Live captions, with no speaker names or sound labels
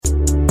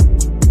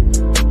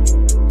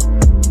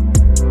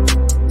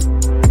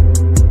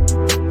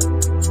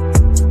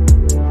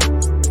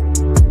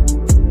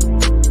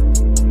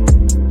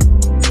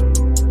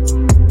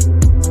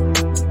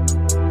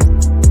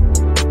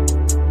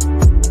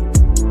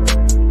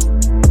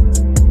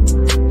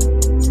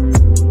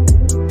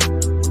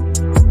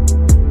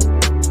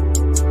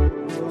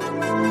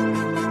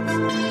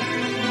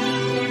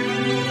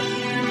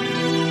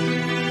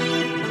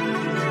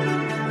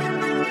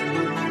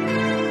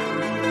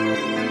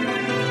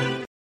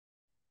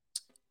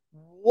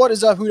What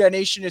is up, Who Dat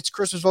Nation? It's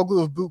Christmas Vogel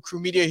of Boot Crew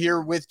Media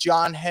here with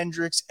John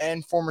Hendricks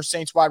and former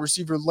Saints wide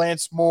receiver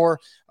Lance Moore.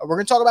 We're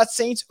going to talk about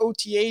Saints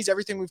OTAs,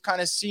 everything we've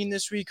kind of seen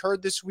this week,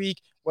 heard this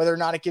week, whether or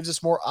not it gives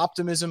us more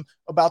optimism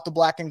about the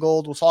black and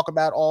gold. We'll talk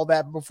about all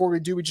that. But before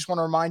we do, we just want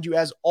to remind you,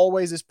 as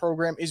always, this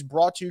program is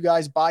brought to you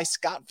guys by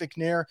Scott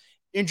McNair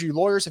Injury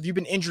Lawyers. Have you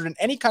been injured in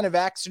any kind of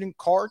accident,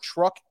 car,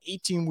 truck,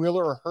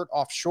 18-wheeler, or hurt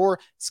offshore?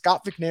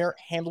 Scott McNair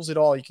handles it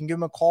all. You can give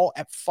him a call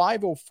at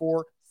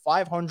 504-500-1111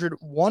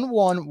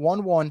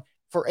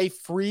 for a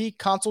free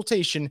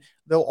consultation.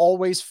 They'll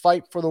always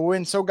fight for the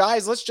win. So,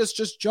 guys, let's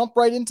just jump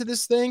right into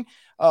this thing.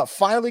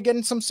 Finally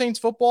getting some Saints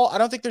football. I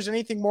don't think there's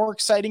anything more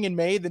exciting in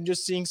May than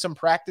just seeing some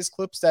practice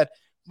clips that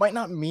might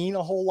not mean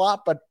a whole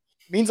lot, but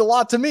means a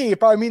lot to me. It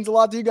probably means a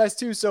lot to you guys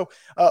too. So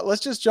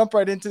let's just jump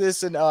right into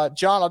this. And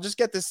John, I'll just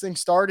get this thing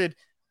started.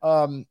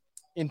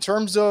 In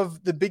terms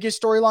of the biggest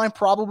storyline,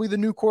 probably the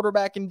new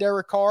quarterback in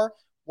Derek Carr.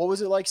 What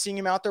was it like seeing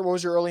him out there? What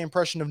was your early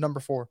impression of number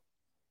 4?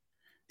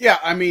 Yeah,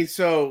 I mean,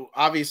 so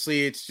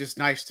obviously it's just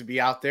nice to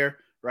be out there,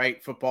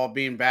 right? Football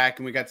being back,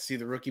 and we got to see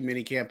the rookie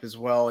mini camp as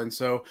well. And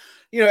so,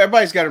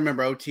 everybody's got to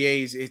remember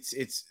OTAs,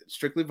 it's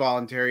strictly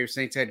voluntary.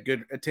 Saints had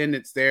good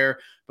attendance there,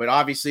 but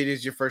obviously it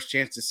is your first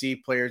chance to see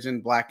players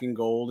in black and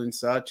gold and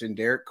such. And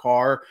Derek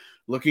Carr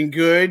looking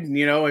good,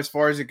 as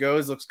far as it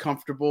goes, looks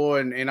comfortable.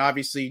 And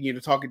obviously,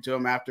 talking to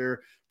him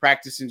after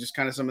practice and just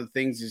kind of some of the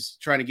things is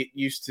trying to get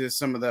used to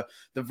some of the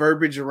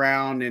verbiage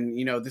around. And,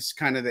 this is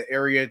kind of the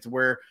area to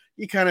where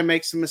you kind of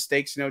make some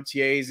mistakes in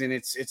OTAs, and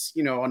it's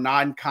a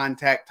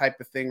non-contact type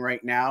of thing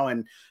right now.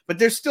 But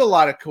there's still a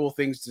lot of cool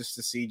things just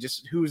to see,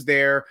 just who's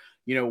there,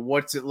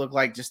 what's it look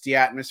like, just the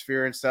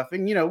atmosphere and stuff.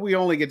 And, we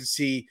only get to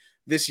see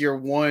this year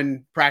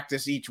one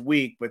practice each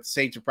week, but the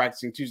Saints are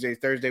practicing Tuesday,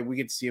 Thursday. We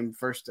get to see them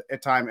first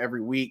at time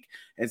every week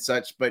and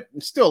such, but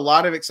still a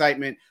lot of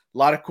excitement, a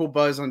lot of cool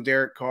buzz on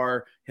Derek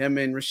Carr, him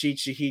and Rashid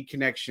Shaheed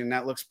connection.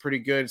 That looks pretty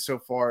good so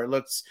far. It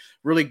looks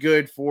really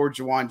good for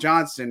Juwan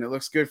Johnson. It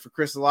looks good for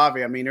Chris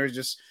Olave. I mean, there's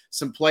just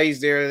some plays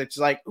there that's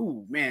like,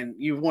 ooh, man,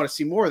 you want to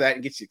see more of that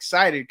and gets you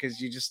excited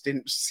because you just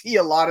didn't see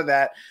a lot of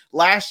that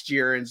last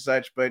year and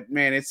such. But,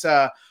 man, it's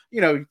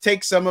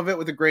take some of it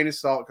with a grain of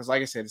salt because,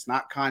 like I said, it's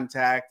not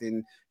contact.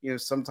 And,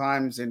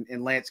 sometimes,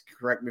 and Lance,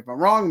 correct me if I'm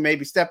wrong,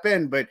 maybe step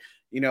in, but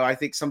I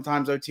think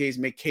sometimes OTAs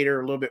may cater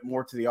a little bit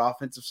more to the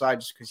offensive side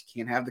just because you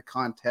can't have the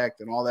contact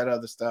and all that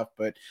other stuff.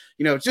 But,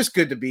 it's just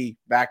good to be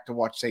back to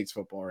watch Saints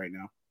football right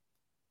now.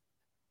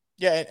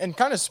 Yeah, and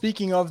kind of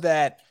speaking of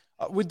that,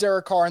 with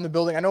Derek Carr in the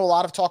building, I know a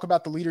lot of talk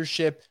about the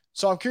leadership.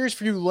 So I'm curious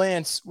for you,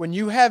 Lance, when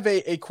you have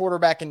a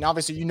quarterback, and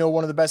obviously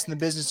one of the best in the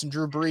business in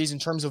Drew Brees in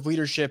terms of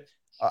leadership,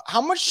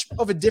 how much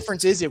of a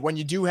difference is it when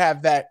you do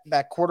have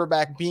that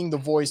quarterback being the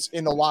voice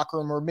in the locker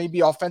room, or maybe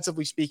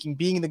offensively speaking,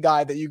 being the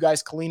guy that you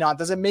guys can lean on?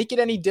 Does it make it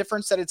any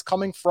difference that it's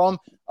coming from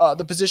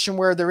the position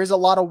where there is a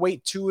lot of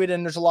weight to it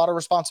and there's a lot of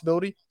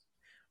responsibility?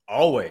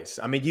 Always.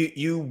 I mean,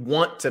 you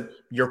want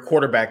your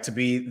quarterback to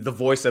be the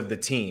voice of the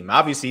team.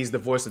 Obviously, he's the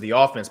voice of the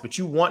offense, but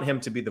you want him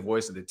to be the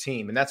voice of the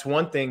team. And that's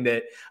one thing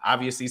that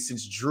obviously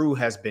since Drew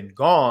has been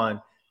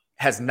gone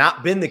has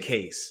not been the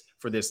case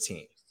for this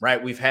team.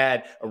 Right. We've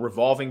had a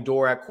revolving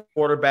door at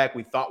quarterback.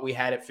 We thought we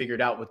had it figured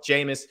out with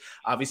Jameis.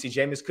 Obviously,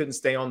 Jameis couldn't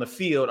stay on the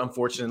field,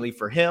 unfortunately,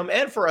 for him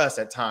and for us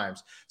at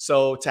times.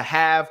 So to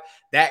have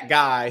that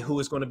guy who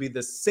is going to be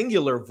the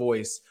singular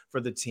voice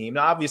for the team.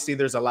 Now, obviously,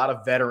 there's a lot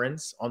of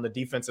veterans on the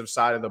defensive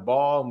side of the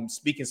ball. I'm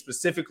speaking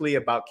specifically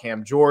about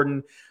Cam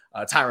Jordan,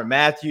 Tyrann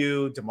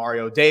Mathieu,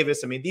 Demario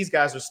Davis. I mean, these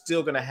guys are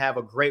still going to have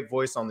a great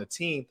voice on the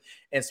team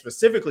and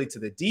specifically to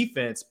the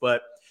defense.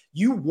 But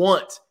you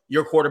want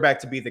your quarterback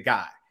to be the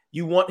guy.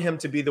 You want him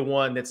to be the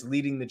one that's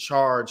leading the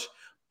charge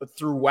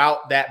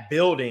throughout that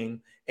building.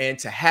 And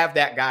to have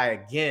that guy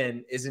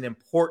again is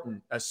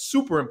a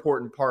super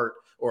important part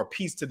or a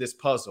piece to this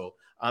puzzle.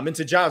 And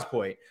to John's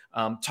point,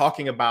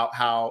 talking about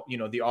how,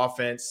 the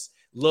offense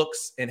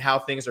looks and how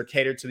things are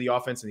catered to the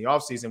offense in the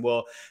offseason.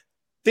 Well,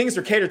 things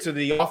are catered to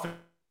the offense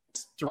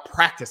through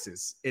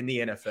practices in the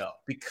NFL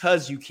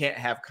because you can't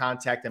have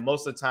contact. And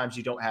most of the times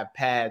you don't have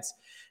pads.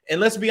 And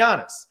let's be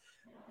honest,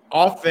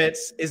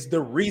 offense is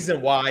the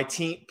reason why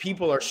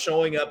people are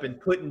showing up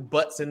and putting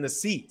butts in the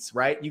seats,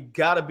 right? You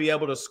got to be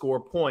able to score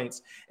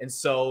points. And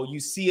so you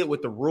see it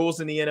with the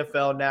rules in the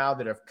NFL now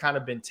that have kind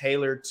of been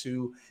tailored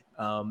to,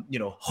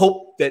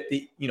 hope that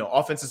the,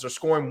 offenses are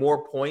scoring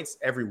more points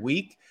every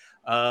week.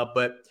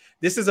 But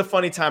this is a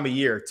funny time of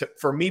year.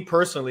 For me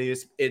personally,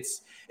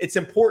 it's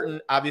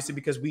important, obviously,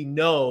 because we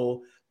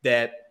know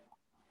that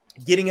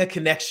getting a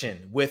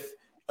connection with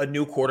a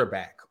new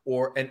quarterback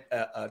or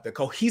the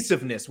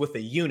cohesiveness with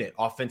a unit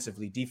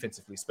offensively,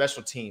 defensively,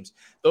 special teams,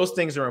 those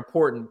things are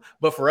important.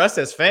 But for us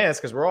as fans,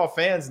 because we're all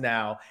fans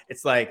now,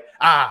 it's like,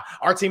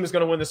 our team is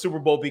going to win the Super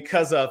Bowl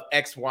because of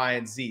X, Y,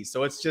 and Z.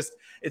 So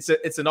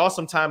it's an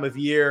awesome time of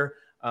year.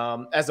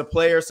 As a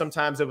player,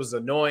 sometimes it was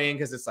annoying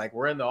because it's like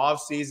we're in the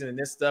off season and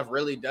this stuff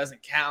really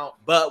doesn't count,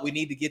 but we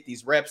need to get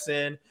these reps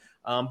in.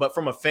 But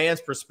from a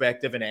fan's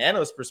perspective and an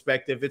analyst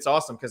perspective, it's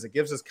awesome because it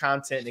gives us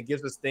content and it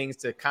gives us things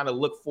to kind of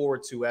look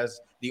forward to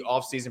as the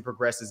offseason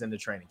progresses into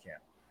training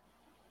camp.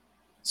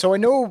 So I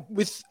know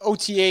with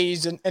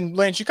OTAs and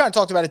Lance, you kind of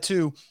talked about it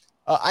too.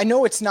 I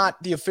know it's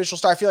not the official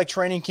start. I feel like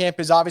training camp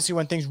is obviously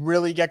when things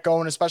really get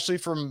going, especially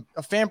from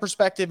a fan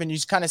perspective, and you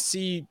just kind of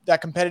see that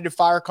competitive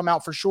fire come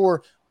out for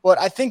sure. But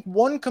I think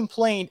one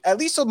complaint, at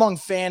least among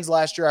fans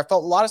last year, I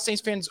felt a lot of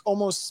Saints fans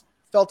almost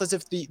felt as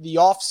if the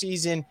off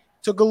season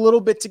took a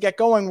little bit to get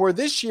going, where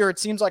this year it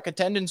seems like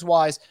attendance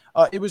wise,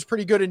 it was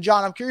pretty good. And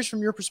John, I'm curious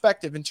from your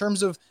perspective in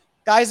terms of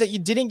guys that you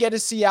didn't get to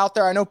see out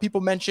there. I know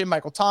people mentioned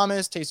Michael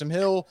Thomas, Taysom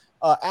Hill,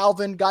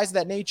 Alvin, guys of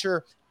that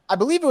nature. I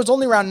believe it was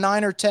only around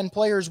 9 or 10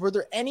 players. Were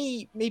there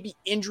any maybe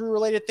injury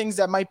related things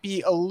that might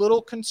be a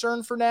little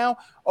concern for now,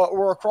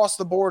 or across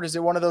the board? Is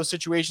it one of those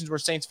situations where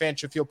Saints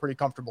fans should feel pretty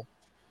comfortable?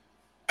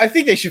 I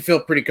think they should feel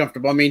pretty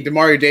comfortable. I mean,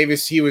 Demario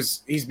Davis,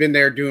 he's been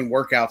there doing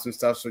workouts and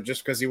stuff. So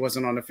just because he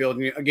wasn't on the field,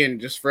 and again,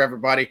 just for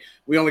everybody,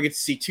 we only get to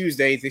see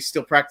Tuesdays. They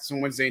still practice on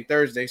Wednesday and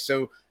Thursday,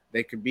 so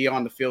they could be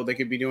on the field. They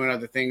could be doing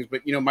other things.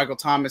 But Michael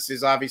Thomas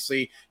is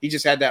obviously, he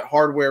just had that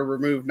hardware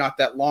removed not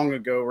that long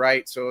ago,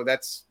 right? So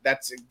that's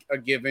a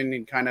given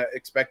and kind of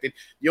expected.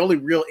 The only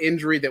real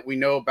injury that we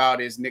know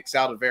about is Nick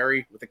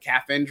Saldiveri with a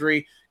calf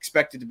injury,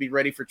 expected to be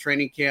ready for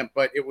training camp.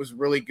 But it was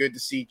really good to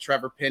see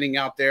Trevor Penning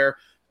out there.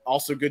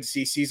 Also good to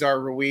see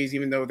Cesar Ruiz,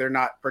 even though they're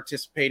not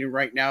participating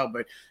right now,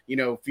 but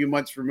a few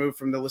months removed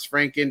from the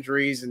Lisfranc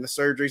injuries and the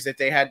surgeries that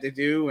they had to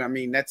do. I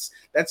mean, that's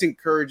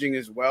encouraging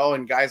as well.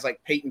 And guys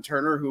like Peyton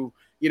Turner, who,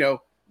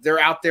 they're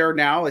out there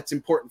now. It's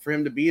important for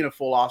him to be in a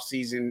full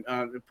off-season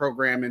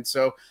program. And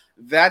so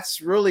that's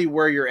really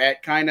where you're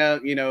at, kind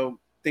of,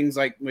 things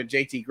like with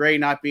JT Gray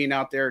not being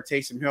out there,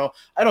 Taysom Hill.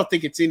 I don't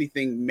think it's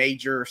anything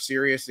major or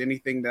serious.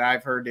 Anything that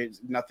I've heard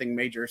is nothing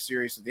major or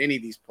serious with any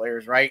of these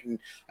players, right? And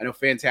I know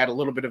fans had a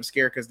little bit of a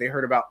scare because they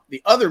heard about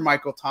the other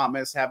Michael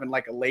Thomas having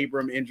like a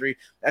labrum injury.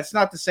 That's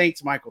not the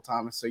Saints Michael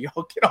Thomas, so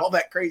y'all get all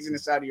that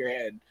craziness out of your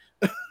head.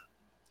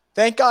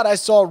 Thank God I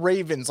saw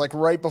Ravens like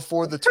right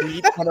before the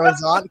tweet when I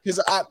was on,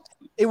 because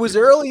it was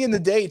early in the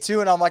day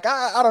too, and I'm like,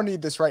 I don't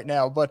need this right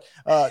now, but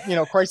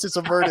crisis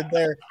averted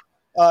there.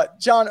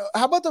 John,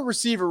 how about the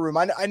receiver room?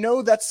 I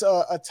know that's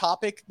a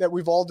topic that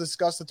we've all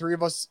discussed, the three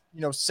of us,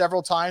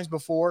 several times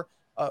before.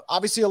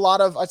 Obviously, a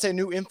lot of, I'd say,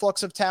 new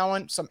influx of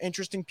talent, some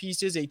interesting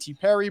pieces, A.T.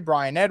 Perry,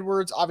 Brian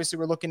Edwards. Obviously,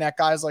 we're looking at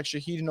guys like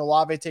Shaheed and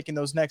Olave taking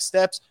those next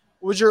steps.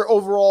 What was your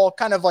overall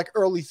kind of like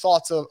early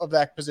thoughts of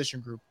that position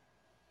group?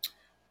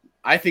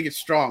 I think it's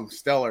strong,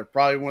 stellar,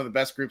 probably one of the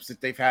best groups that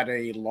they've had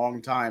a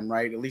long time,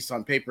 right? At least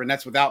on paper. And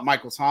that's without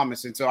Michael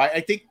Thomas. And so I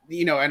think,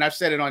 and I've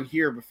said it on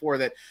here before,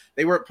 that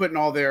they weren't putting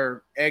all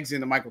their eggs in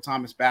the Michael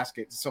Thomas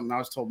basket. It's something I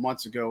was told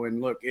months ago. And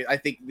look, I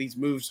think these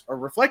moves are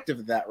reflective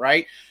of that,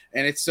 right?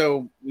 And it's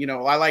so,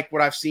 I like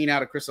what I've seen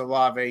out of Chris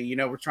Olave.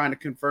 We're trying to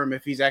confirm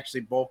if he's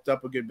actually bulked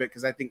up a good bit,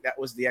 because I think that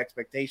was the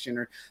expectation,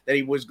 or that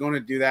he was going to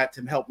do that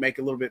to help make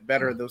a little bit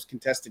better of those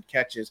contested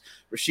catches.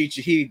 Rashid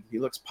Shaheed, he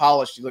looks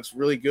polished. He looks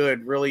really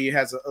good. Really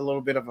has a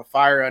little bit of a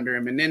fire under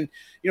him. And then,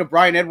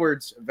 Brian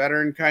Edwards, a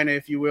veteran kind of,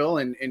 if you will,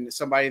 and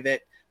somebody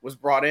that was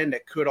brought in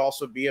that could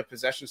also be a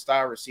possession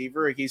style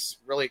receiver. He's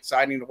really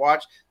exciting to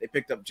watch. They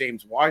picked up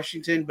James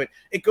Washington, but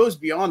it goes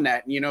beyond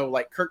that.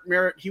 Like Kirk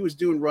Merritt, he was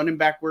doing running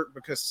back work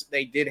because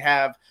they did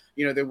have,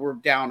 they were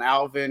down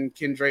Alvin.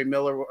 Kendre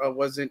Miller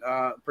wasn't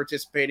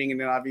participating.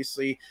 And then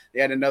obviously they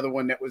had another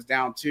one that was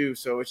down too.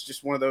 So it's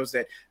just one of those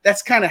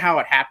that's kind of how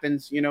it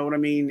happens. You know what I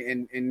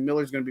mean? And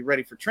Miller's going to be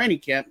ready for training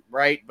camp,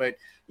 right? But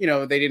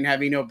they didn't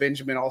have Eno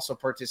Benjamin also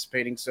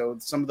participating. So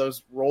some of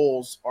those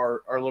roles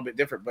are a little bit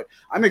different. But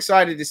I'm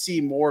excited to see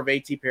more of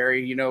A.T.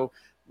 Perry.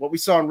 What we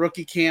saw in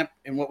rookie camp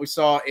and what we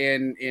saw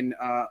in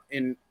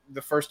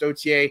the first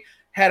OTA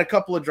had a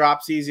couple of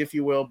dropsies, if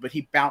you will, but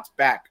he bounced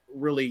back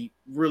really,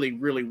 really,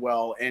 really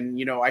well. And,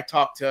 I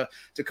talked to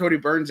Cody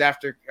Burns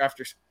after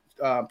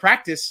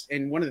practice,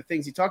 and one of the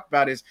things he talked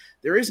about is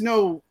there is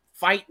no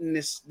fight in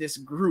this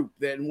group.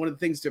 And one of the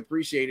things to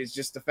appreciate is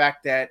just the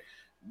fact that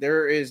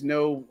there is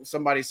no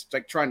somebody's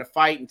like trying to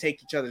fight and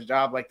take each other's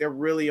job. Like, they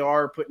really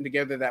are putting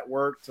together that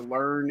work to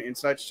learn and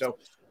such. So,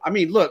 I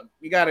mean, look,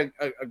 you got a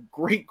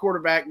great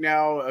quarterback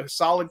now, a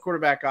solid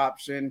quarterback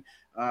option,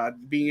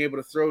 being able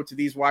to throw to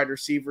these wide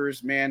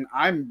receivers. Man,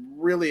 I'm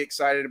really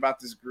excited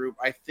about this group.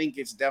 I think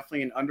it's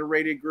definitely an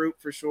underrated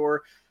group for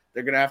sure.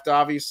 They're going to have to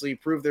obviously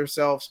prove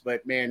themselves,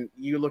 but man,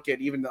 you look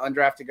at even the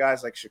undrafted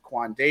guys like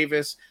Shaquan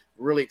Davis,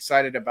 really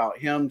excited about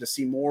him to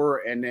see more.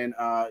 And then,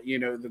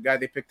 the guy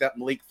they picked up,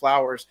 Malik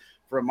Flowers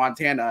from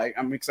Montana,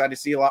 I'm excited to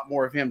see a lot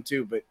more of him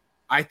too, but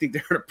I think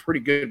they're in a pretty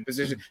good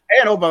position.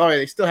 And, oh, by the way,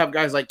 they still have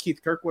guys like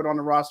Keith Kirkwood on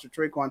the roster,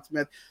 Traquan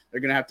Smith.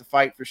 They're going to have to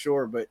fight for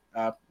sure, but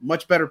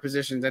much better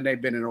position than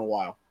they've been in a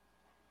while.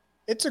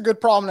 It's a good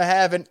problem to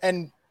have.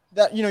 And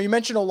that, you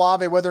mentioned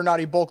Olave, whether or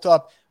not he bulked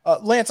up.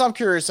 Lance, I'm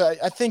curious.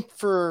 I think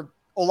for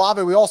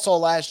Olave, we all saw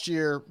last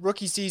year,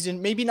 rookie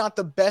season, maybe not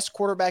the best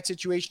quarterback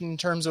situation in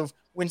terms of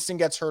Winston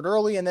gets hurt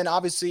early. And then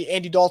obviously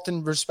Andy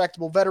Dalton,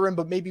 respectable veteran,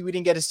 but maybe we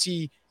didn't get to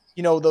see,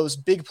 those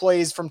big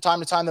plays from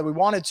time to time that we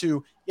wanted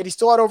to, yet he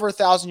still had over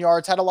 1,000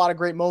 yards, had a lot of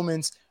great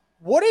moments.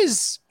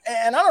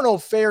 And I don't know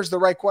if fair is the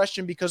right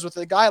question, because with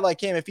a guy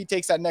like him, if he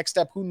takes that next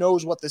step, who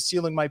knows what the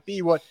ceiling might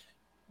be.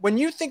 when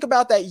you think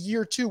about that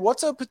year 2,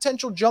 what's a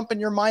potential jump in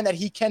your mind that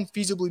he can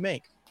feasibly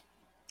make?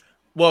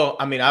 Well,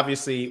 I mean,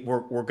 obviously,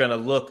 we're going to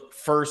look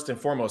first and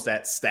foremost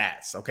at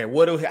stats. Okay,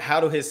 how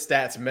do his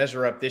stats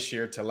measure up this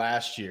year to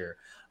last year?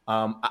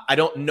 I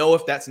don't know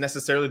if that's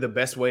necessarily the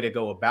best way to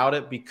go about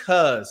it,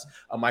 because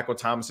Michael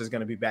Thomas is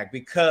going to be back,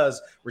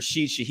 because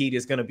Rashid Shaheed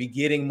is going to be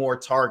getting more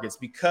targets,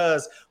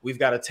 because we've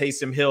got a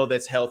Taysom Hill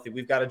that's healthy,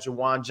 we've got a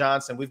Jawan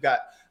Johnson, we've got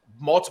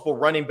multiple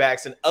running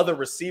backs and other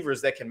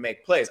receivers that can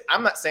make plays.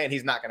 I'm not saying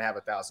he's not going to have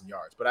 1,000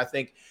 yards, but I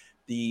think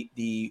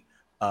the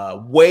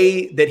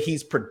way that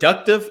he's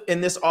productive in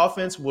this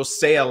offense will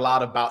say a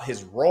lot about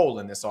his role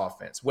in this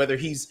offense, whether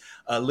he's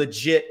a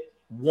legit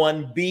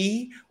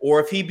 1B or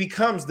if he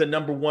becomes the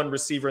number 1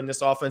 receiver in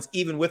this offense,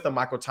 even with a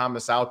Michael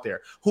Thomas out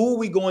there. Who are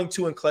we going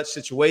to in clutch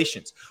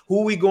situations?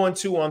 Who are we going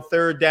to on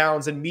third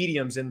downs and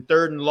mediums and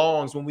third and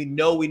longs when we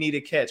know we need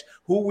a catch?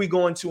 Who are we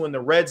going to in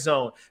the red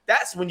zone?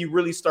 That's when you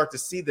really start to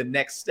see the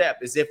next step,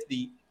 is if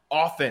the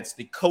offense,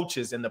 the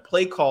coaches, and the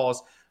play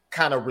calls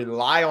kind of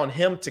rely on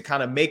him to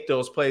kind of make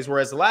those plays.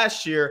 Whereas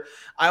last year,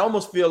 I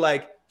almost feel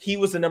like he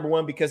was the number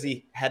 1 because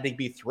he had to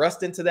be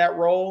thrust into that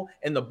role,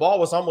 and the ball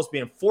was almost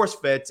being force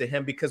fed to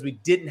him because we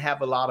didn't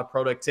have a lot of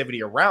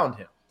productivity around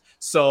him.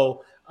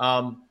 So,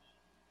 and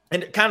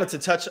kind of to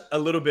touch a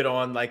little bit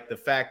on like the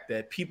fact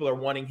that people are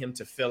wanting him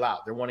to fill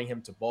out, they're wanting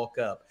him to bulk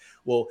up.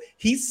 Well,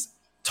 he's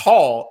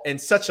tall and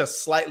such a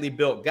slightly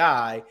built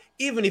guy.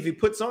 Even if he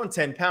puts on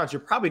 10 pounds, you're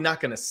probably not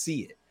going to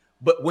see it.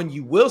 But when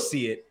you will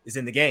see it is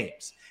in the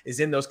games, is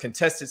in those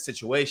contested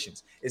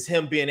situations, is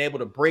him being able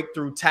to break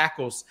through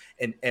tackles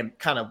and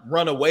kind of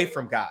run away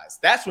from guys.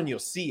 That's when you'll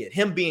see it.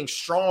 Him being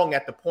strong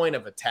at the point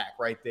of attack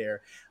right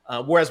there.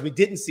 Whereas we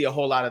didn't see a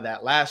whole lot of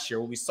that last year,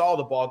 when we saw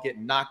the ball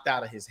getting knocked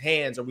out of his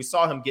hands, or we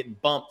saw him getting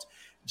bumped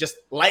just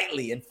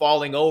lightly and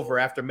falling over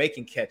after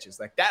making catches.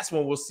 Like, that's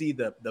when we'll see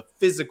the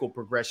physical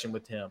progression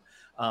with him.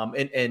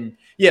 And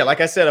yeah,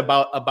 like I said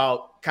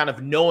about kind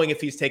of knowing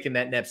if he's taking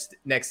that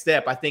next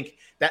step, I think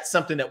that's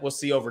something that we'll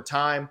see over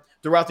time.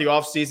 Throughout the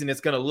offseason, it's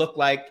going to look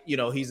like, you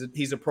know, he's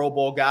a Pro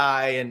Bowl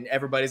guy and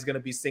everybody's going to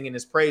be singing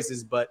his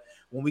praises. But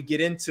when we get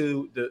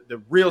into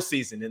the real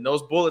season and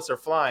those bullets are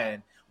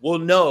flying, we'll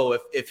know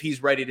if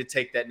he's ready to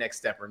take that next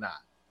step or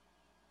not.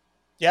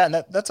 Yeah,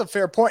 and that's a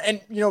fair point.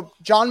 And, you know,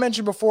 John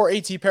mentioned before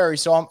A.T. Perry,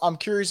 so I'm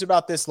curious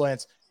about this,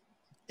 Lance.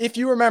 If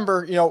you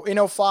remember, you know, in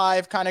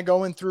 2005, kind of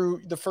going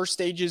through the first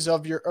stages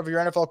of your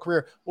NFL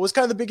career, what was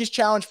kind of the biggest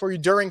challenge for you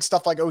during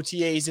stuff like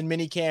OTAs and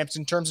mini camps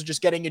in terms of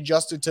just getting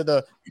adjusted to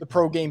the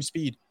pro game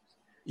speed?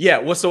 Yeah,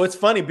 well, so it's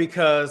funny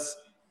because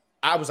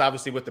I was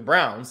obviously with the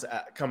Browns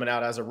coming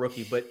out as a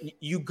rookie, but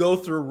you go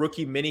through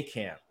rookie mini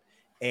camp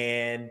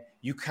and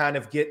you kind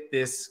of get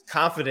this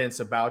confidence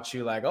about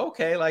you, like,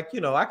 okay, like,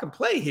 you know, I can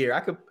play here.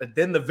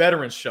 Then the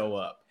veterans show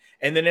up.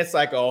 And then it's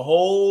like a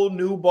whole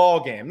new ball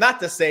game. Not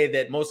to say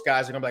that most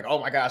guys are going to be like, oh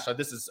my gosh,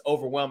 this is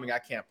overwhelming, I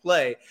can't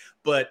play.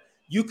 But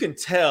you can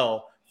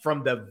tell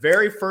from the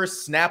very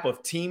first snap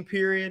of team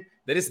period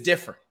that it's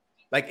different.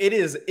 Like, it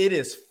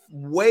is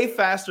way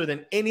faster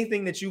than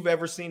anything that you've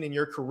ever seen in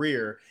your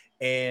career.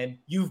 And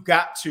you've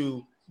got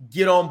to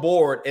get on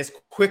board as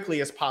quickly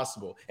as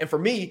possible. And for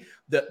me,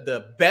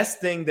 the best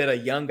thing that a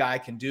young guy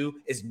can do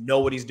is know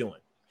what he's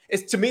doing.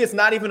 To me, it's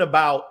not even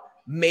about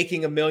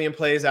making a million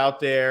plays out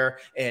there.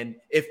 And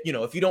if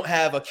you don't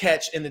have a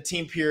catch in the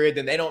team period,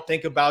 then they don't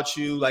think about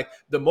you. Like,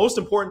 the most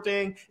important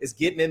thing is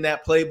getting in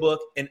that playbook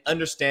and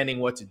understanding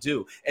what to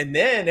do. And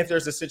then if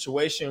there's a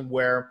situation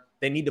where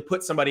they need to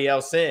put somebody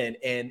else in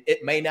and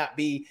it may not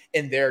be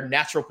in their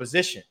natural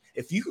position,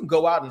 if you can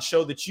go out and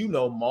show that you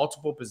know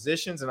multiple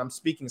positions, and I'm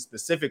speaking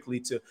specifically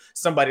to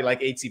somebody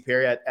like A.T.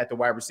 Perry at the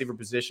wide receiver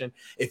position,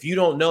 if you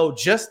don't know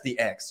just the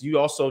X, you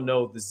also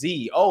know the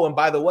Z. Oh, and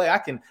by the way,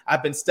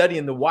 I've been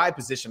studying the Y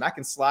position. I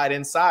can slide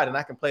inside and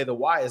I can play the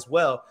Y as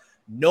well.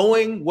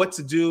 Knowing what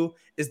to do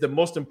is the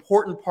most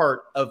important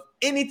part of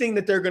anything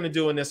that they're going to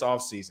do in this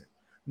offseason.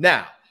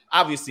 Now,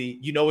 obviously,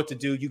 you know what to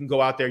do. You can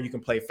go out there, you can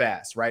play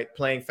fast, right?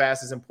 Playing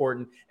fast is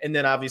important. And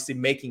then obviously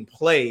making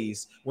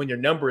plays when your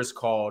number is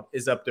called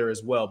is up there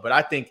as well. But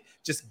I think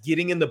just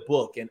getting in the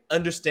book and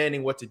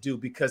understanding what to do,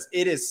 because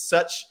it is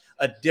such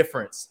a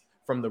difference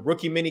from the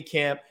rookie mini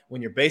camp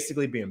when you're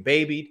basically being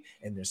babied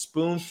and they're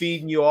spoon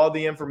feeding you all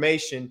the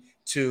information,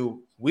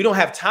 to we don't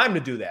have time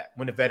to do that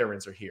when the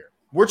veterans are here.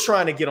 We're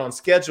trying to get on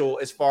schedule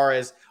as far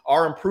as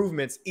our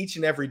improvements each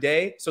and every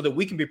day so that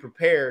we can be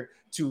prepared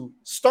to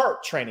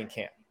start training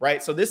camp,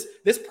 right? So this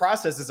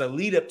process is a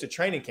lead up to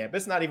training camp.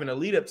 It's not even a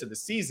lead up to the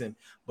season,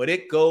 but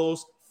it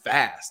goes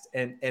fast,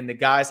 and the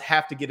guys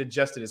have to get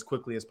adjusted as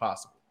quickly as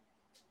possible.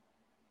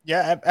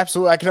 Yeah,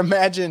 absolutely. I can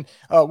imagine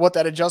what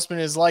that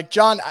adjustment is like.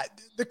 John, I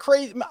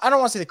don't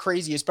want to say the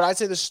craziest, but I'd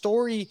say the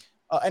story,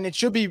 and it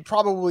should be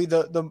probably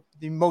the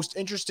most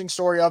interesting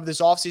story of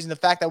this offseason, the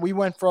fact that we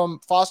went from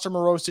Foster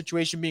Moreau's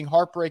situation being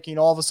heartbreaking,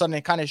 all of a sudden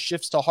it kind of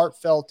shifts to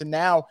heartfelt, and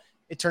now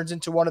it turns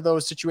into one of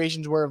those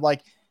situations where,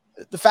 like,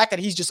 the fact that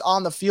he's just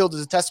on the field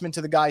is a testament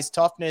to the guy's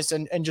toughness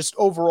and just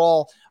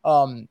overall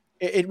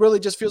it really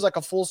just feels like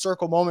a full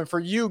circle moment for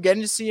you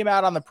getting to see him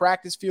out on the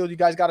practice field. You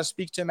guys got to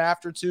speak to him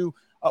after too.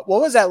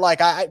 What was that like?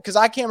 Because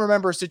I can't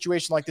remember a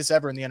situation like this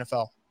ever in the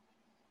NFL.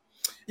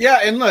 Yeah,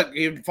 and look,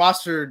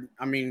 Foster,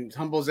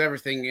 humbles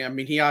everything.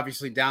 He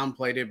obviously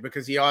downplayed it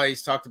because he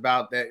always talked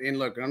about that. And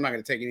look, I'm not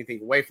going to take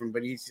anything away from him,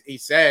 but he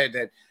said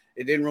that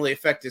it didn't really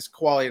affect his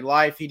quality of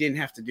life. He didn't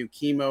have to do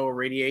chemo or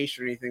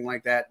radiation or anything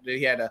like that.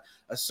 He had a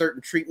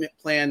certain treatment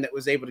plan that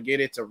was able to get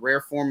it. It's a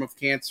rare form of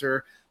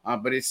cancer,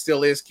 but it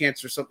still is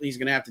cancer, something he's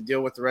going to have to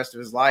deal with the rest of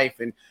his life.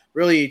 And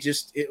really,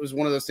 it was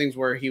one of those things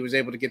where he was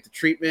able to get the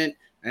treatment.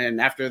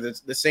 And after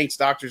the Saints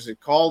doctors had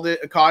caught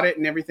it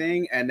and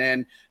everything, and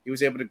then he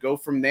was able to go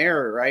from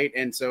there, right?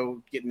 And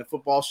so getting the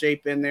football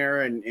shape in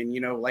there, and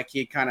like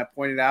he kind of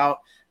pointed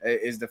out,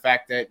 is the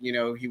fact that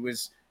he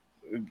was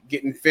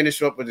getting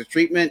finished up with the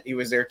treatment. He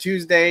was there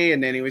Tuesday,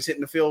 and then he was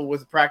hitting the field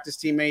with a practice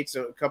teammates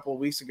a couple of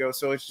weeks ago.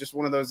 So it's just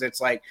one of those that's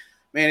like,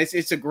 man,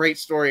 it's a great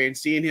story, and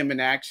seeing him in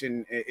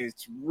action,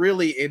 it's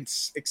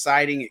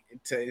exciting,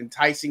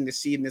 enticing to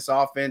see in this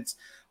offense.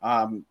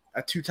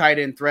 A 2 tight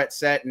end threat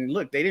set. And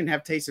look, they didn't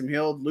have Taysom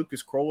Hill.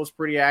 Lucas Kroll was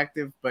pretty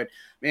active, but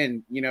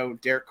man,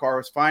 Derek Carr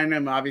was finding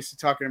him, obviously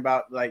talking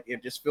about like,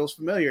 it just feels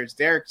familiar. It's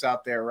Derek's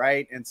out there,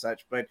 right? And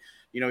such, but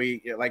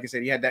he, like I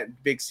said, he had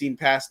that big seam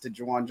pass to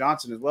Juwan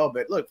Johnson as well.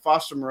 But look,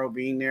 Foster Moreau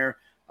being there,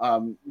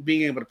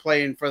 being able to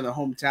play in front of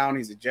the hometown.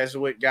 He's a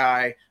Jesuit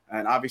guy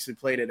and obviously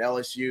played at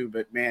LSU,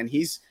 but man,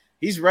 he's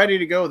ready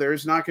to go.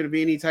 There's not going to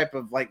be any type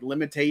of like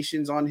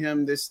limitations on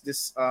him this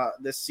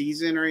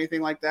season or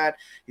anything like that.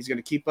 He's going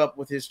to keep up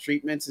with his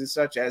treatments and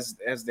such as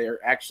they're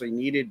actually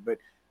needed. But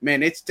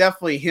man, it's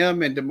definitely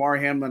him and DeMar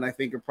Hamlin, I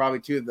think, are probably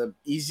two of the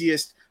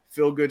easiest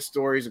feel-good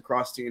stories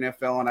across the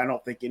NFL, and I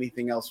don't think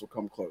anything else will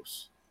come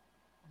close.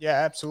 Yeah,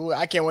 absolutely.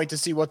 I can't wait to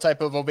see what type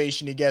of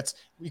ovation he gets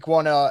week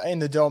 1 in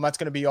the Dome. That's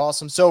going to be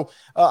awesome. So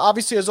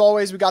obviously, as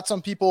always, we got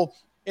some people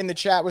in the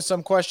chat with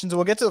some questions.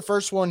 We'll get to the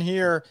first one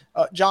here.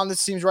 John, this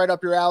seems right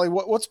up your alley.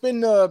 What's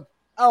been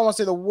I don't want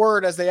to say the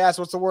word as they asked,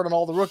 what's the word on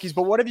all the rookies,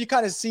 but what have you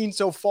kind of seen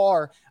so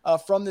far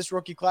from this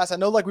rookie class? I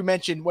know, like we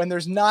mentioned, when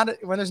there's not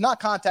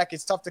contact,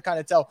 it's tough to kind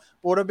of tell.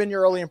 But what have been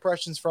your early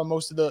impressions from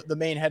most of the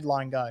main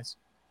headline guys?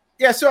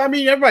 Yeah, so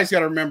everybody's got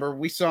to remember,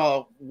 we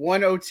saw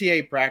one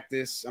OTA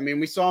practice.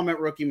 We saw them at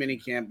rookie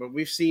minicamp, but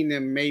we've seen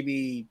them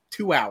maybe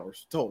 2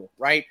 hours total,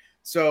 right?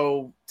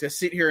 So to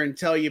sit here and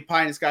tell you,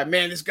 pie in the sky,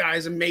 man, this guy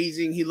is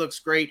amazing. He looks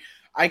great.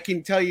 I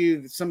can tell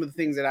you some of the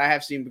things that I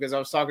have seen because I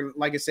was talking,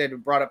 like I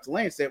said, brought up to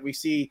Lance that we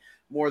see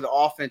more of the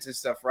offense and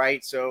stuff,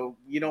 right? So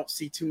you don't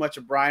see too much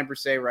of Brian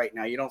Brisset right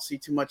now. You don't see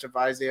too much of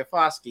Isaiah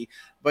Foskey,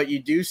 but you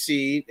do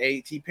see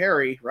A.T.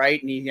 Perry,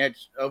 right? And he had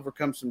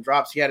overcome some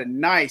drops. He had a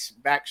nice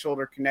back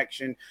shoulder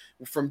connection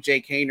from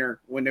Jake Haener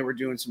when they were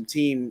doing some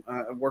team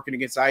working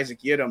against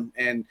Isaac Yiadom.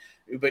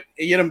 But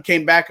Yiadom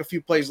came back a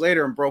few plays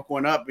later and broke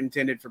one up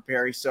intended for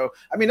Perry. So,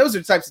 those are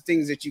the types of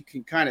things that you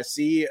can kind of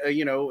see,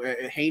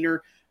 Haener.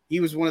 He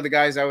was one of the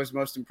guys I was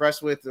most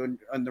impressed with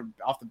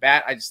off the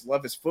bat. I just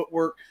love his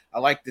footwork. I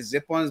like the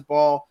zip on his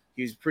ball.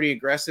 He was pretty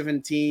aggressive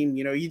in team.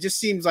 He just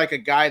seems like a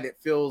guy that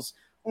feels,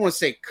 I don't want to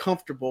say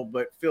comfortable,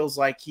 but feels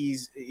like he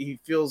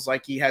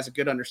has a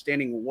good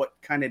understanding of what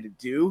kind of to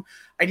do.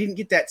 I didn't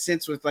get that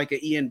sense with like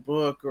an Ian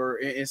Book or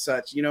and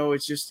such.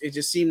 It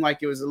just seemed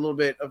like it was a little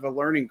bit of a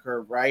learning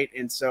curve, right?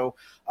 And so,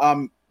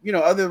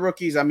 other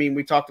rookies,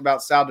 we talked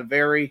about Sal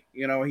DeVary.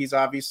 He's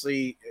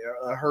obviously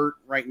hurt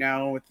right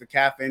now with the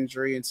calf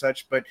injury and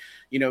such. But,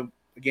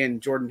 again,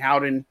 Jordan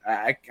Howden,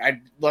 I'd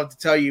love to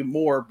tell you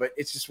more, but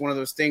it's just one of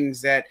those things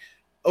that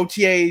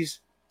OTAs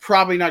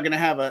probably not going to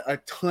have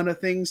a ton of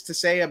things to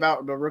say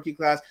about the rookie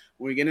class.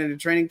 When we get into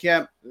training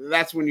camp,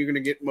 that's when you're going to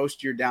get most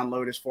of your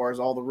download as far as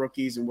all the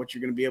rookies and what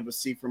you're going to be able to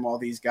see from all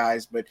these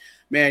guys. But,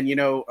 man,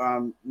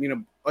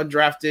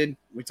 undrafted,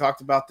 we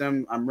talked about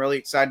them. I'm really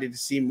excited to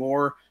see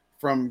more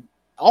from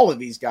all of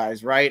these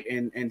guys, right?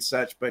 And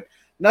such, but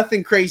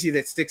nothing crazy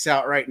that sticks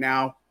out right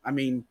now.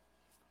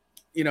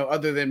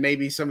 Other than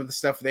maybe some of the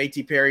stuff with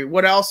A.T. Perry.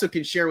 What I also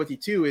can share with you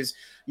too is,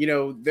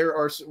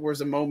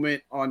 was a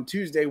moment on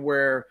Tuesday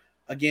where,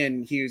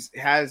 again,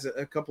 has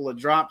a couple of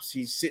drops.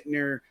 He's sitting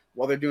there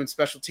while they're doing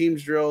special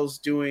teams drills,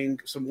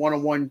 doing some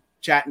one-on-one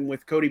chatting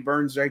with Cody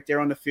Burns right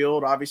there on the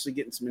field, obviously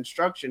getting some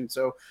instruction.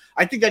 So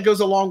I think that goes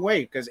a long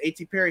way because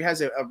A.T. Perry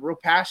has a real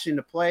passion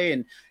to play,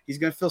 and he's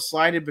going to feel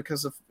slighted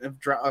because of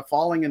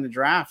falling in the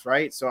draft,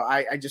 right? So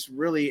I just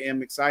really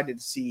am excited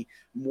to see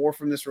more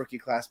from this rookie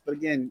class. But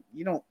again,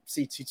 you don't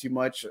see too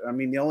much.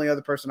 The only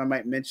other person I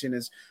might mention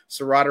is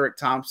Sir Roderick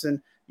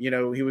Thompson. He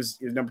was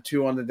number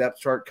 2 on the depth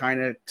chart,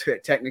 kind of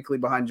technically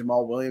behind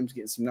Jamal Williams,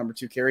 getting some number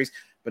 2 carries.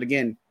 But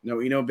again,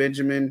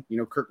 Benjamin,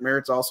 Kirk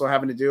Merritt's also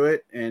having to do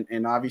it.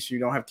 And obviously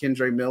you don't have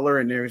Kendre Miller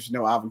and there's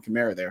no Alvin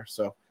Kamara there.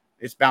 So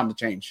it's bound to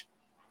change.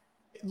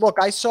 Look,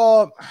 I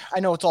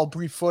know it's all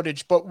brief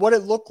footage, but what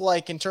it looked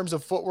like in terms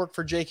of footwork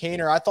for Jake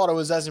Haener, I thought it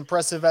was as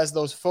impressive as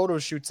those photo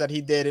shoots that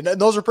he did.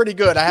 And those are pretty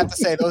good. I have to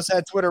say those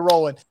had Twitter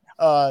rolling.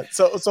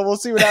 So we'll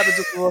see what happens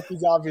with the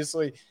rookies,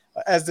 obviously,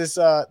 as this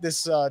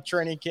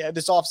training camp,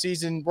 this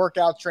offseason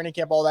workouts, training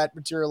camp, all that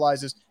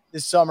materializes.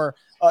 this summer.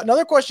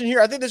 Another question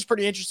here. I think this is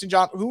pretty interesting,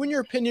 John. Who, in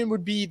your opinion,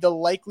 would be the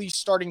likely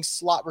starting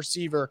slot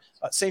receiver?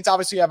 Saints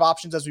obviously have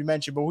options, as we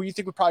mentioned, but who do you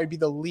think would probably be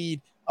the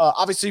lead?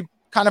 Obviously,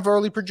 kind of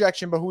early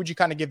projection, but who would you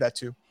kind of give that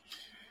to?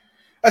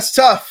 That's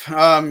tough.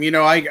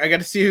 I got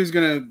to see who's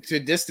going to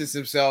distance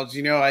themselves.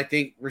 I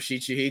think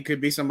Rashid Shaheed could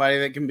be somebody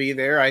that can be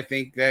there. I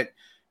think that,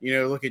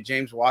 look at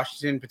James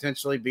Washington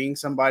potentially being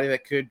somebody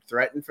that could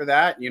threaten for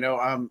that.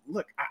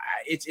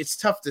 It's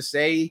tough to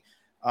say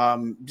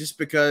just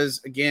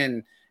because,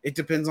 again, it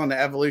depends on the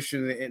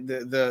evolution of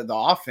the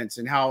offense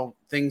and how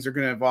things are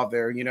going to evolve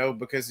there,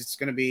 because it's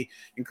going to be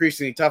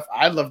increasingly tough.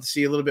 I'd love to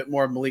see a little bit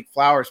more Malik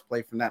Flowers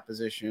play from that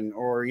position,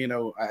 or,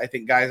 I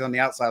think guys on the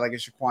outside, like a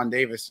Shaquan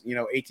Davis,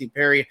 A.T.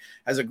 Perry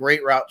has a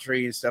great route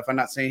tree and stuff. I'm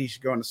not saying he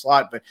should go in the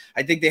slot, but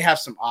I think they have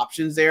some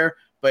options there.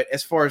 But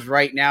as far as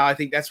right now, I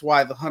think that's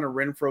why the Hunter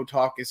Renfrow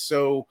talk is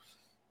so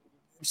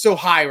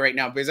high right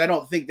now, because I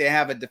don't think they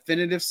have a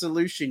definitive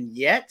solution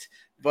yet.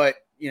 But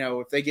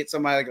if they get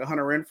somebody like a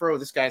Hunter Renfrow,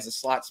 this guy's a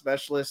slot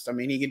specialist. I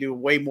mean, he can do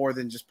way more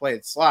than just play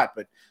at slot.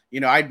 But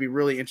I'd be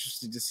really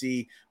interested to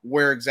see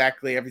where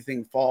exactly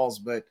everything falls.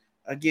 But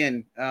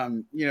again,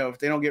 if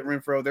they don't get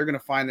Renfrow, they're going to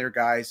find their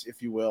guys,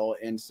 if you will,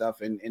 and stuff.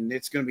 And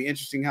it's going to be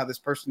interesting how this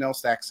personnel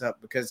stacks up,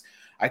 because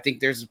I think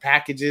there's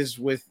packages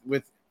with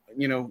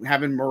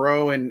having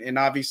Moreau and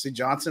obviously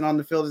Johnson on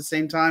the field at the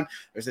same time.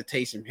 There's the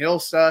Taysom Hill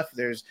stuff.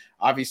 There's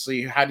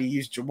obviously how to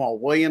use Jamal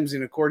Williams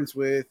in accordance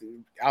with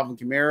Alvin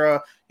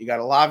Kamara. You got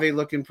Olave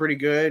looking pretty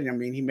good. I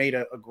mean, he made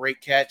a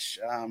great catch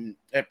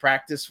at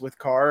practice with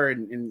Carr,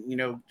 and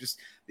just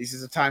these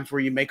are the times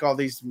where you make all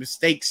these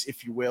mistakes,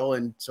 if you will.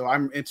 And so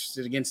I'm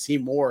interested again to see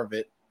more of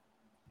it.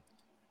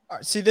 All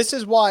right, see, this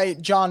is why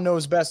John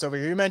knows best over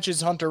here. He mentions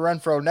Hunter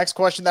Renfrow. Next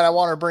question that I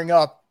want to bring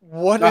up: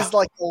 what is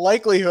like the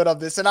likelihood of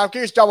this? And I'm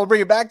curious, John, we'll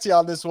bring it back to you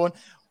on this one.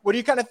 What are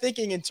you kind of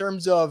thinking in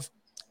terms of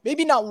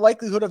maybe not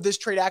likelihood of this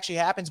trade actually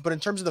happens, but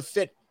in terms of the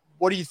fit?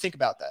 What do you think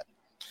about that?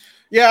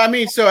 Yeah, I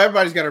mean, so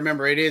everybody's got to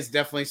remember it is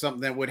definitely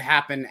something that would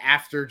happen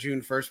after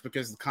June 1st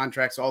because of the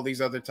contracts, all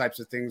these other types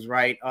of things,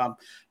 right?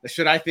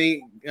 Do I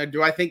think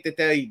that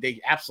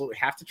they absolutely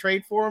have to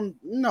trade for him?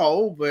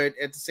 No, but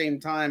at the same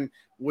time,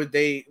 would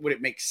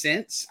it make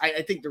sense?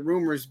 I think the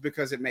rumors,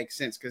 because it makes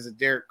sense because of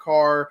Derek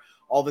Carr,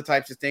 all the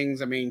types of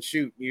things. I mean,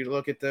 shoot, you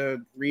look at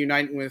the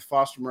reuniting with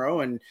Foster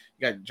Moreau, and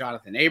you got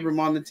Jonathan Abram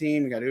on the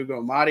team, you got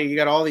Ugo Amadi, you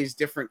got all these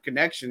different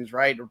connections,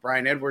 right? Or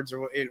Brian Edwards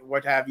or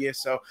what have you.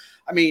 So,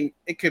 I mean,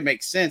 it could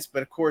make sense,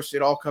 but of course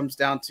it all comes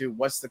down to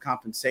what's the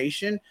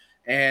compensation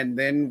and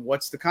then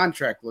what's the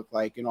contract look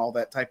like and all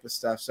that type of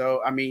stuff.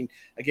 So, I mean,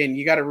 again,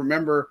 you got to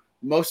remember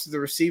most of the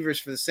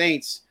receivers for the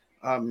Saints,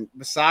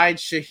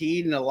 besides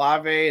Shaheed and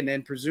Olave and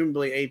then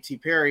presumably A.T.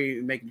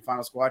 Perry making the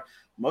final squad,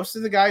 most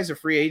of the guys are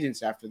free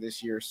agents after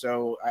this year.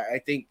 So I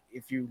think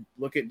if you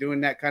look at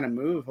doing that kind of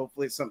move,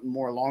 hopefully it's something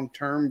more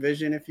long-term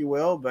vision, if you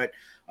will. But,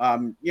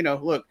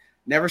 look,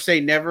 never say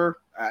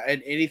never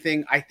at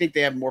anything. I think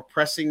they have more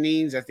pressing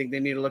needs. I think they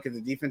need to look at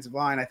the defensive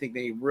line. I think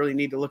they really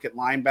need to look at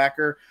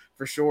linebacker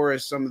for sure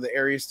as some of the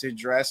areas to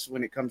address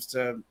when it comes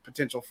to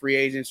potential free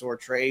agents or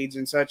trades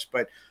and such.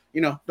 But,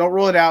 don't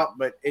rule it out,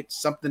 but it's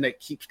something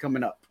that keeps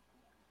coming up.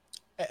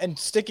 And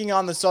sticking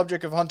on the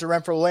subject of Hunter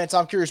Renfrow, Lance,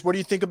 I'm curious, what do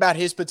you think about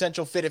his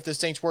potential fit if the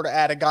Saints were to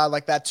add a guy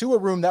like that to a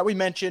room that we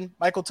mentioned,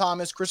 Michael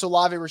Thomas, Chris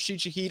Olave, Rashid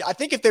Shaheed? I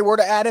think if they were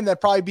to add him, that'd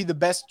probably be the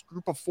best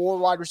group of 4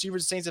 wide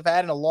receivers the Saints have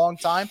had in a long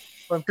time.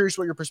 But I'm curious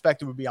what your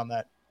perspective would be on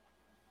that.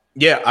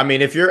 Yeah, I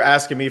mean, if you're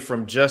asking me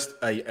from just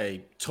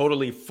a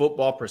totally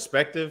football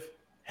perspective,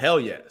 hell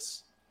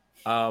yes.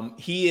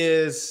 He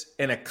is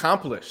an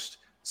accomplished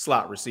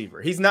slot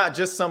receiver. He's not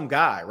just some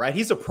guy, right?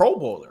 He's a Pro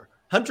Bowler.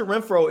 Hunter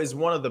Renfrow is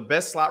one of the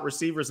best slot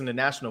receivers in the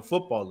National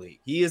Football League.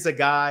 He is a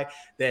guy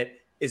that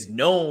is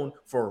known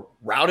for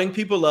routing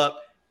people up,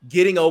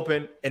 getting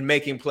open, and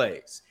making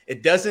plays.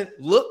 It doesn't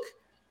look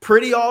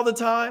pretty all the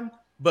time,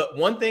 but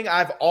one thing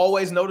I've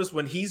always noticed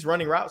when he's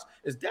running routes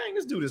is, dang,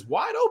 this dude is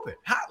wide open.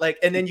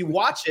 And then you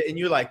watch it and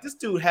you're like, this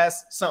dude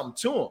has something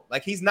to him.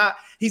 Like he's not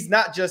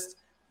just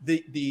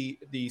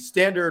the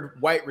standard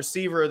white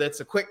receiver that's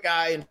a quick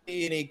guy and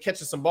he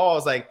catches some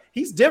balls. Like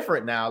he's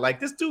different now. Like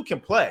this dude can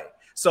play.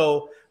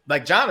 So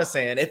like John is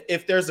saying,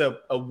 if there's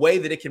a way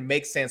that it can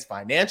make sense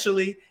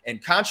financially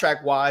and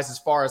contract wise, as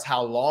far as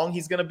how long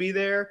he's going to be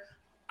there,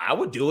 I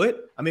would do it.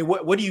 I mean,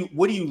 what are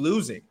you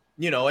losing?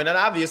 And then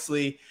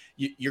obviously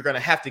you're going to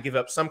have to give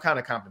up some kind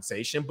of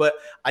compensation. But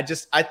I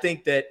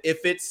think that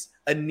if it's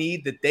a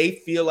need that they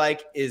feel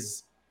like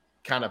is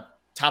kind of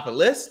top of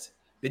list,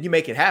 then you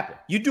make it happen.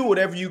 You do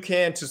whatever you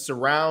can to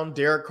surround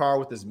Derek Carr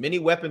with as many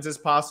weapons as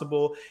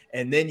possible,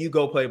 and then you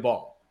go play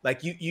ball. Like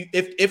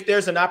if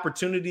there's an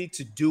opportunity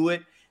to do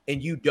it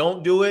and you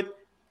don't do it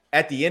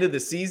at the end of the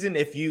season,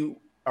 if you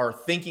are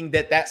thinking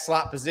that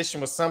slot position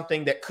was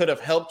something that could have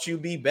helped you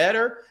be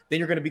better, then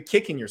you're going to be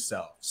kicking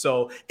yourself.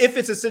 So if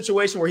it's a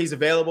situation where he's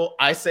available,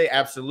 I say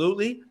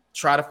absolutely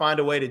try to find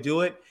a way to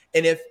do it.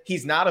 And if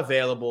he's not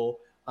available,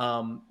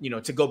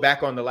 To go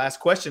back on the last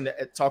question,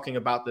 talking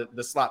about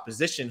the slot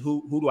position,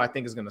 who do I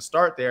think is going to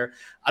start there?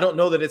 I don't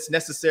know that it's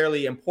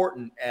necessarily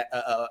important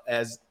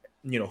as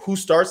who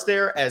starts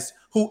there as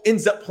who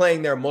ends up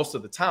playing there most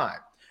of the time.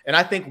 And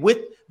I think with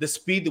the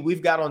speed that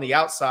we've got on the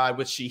outside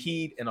with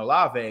Shaheed and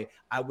Olave,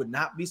 I would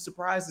not be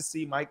surprised to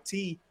see Mike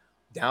T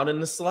down in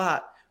the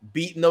slot,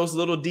 beating those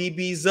little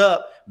DBs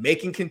up,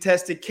 making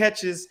contested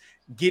catches,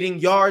 getting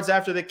yards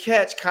after the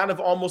catch, kind of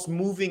almost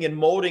moving and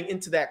molding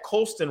into that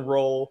Colston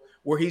role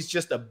where he's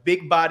just a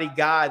big body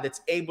guy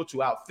that's able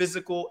to out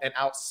physical and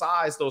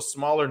outsize those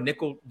smaller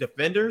nickel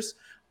defenders.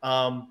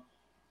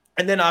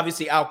 And then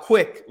obviously out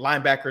quick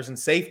linebackers and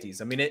safeties.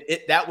 I mean,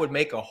 that would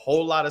make a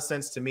whole lot of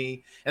sense to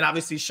me. And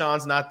obviously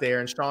Sean's not there.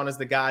 And Sean is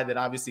the guy that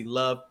obviously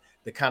loved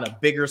the kind of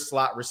bigger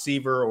slot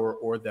receiver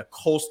or the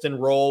Colston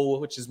role,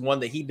 which is one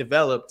that he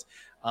developed.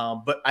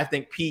 But I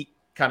think Pete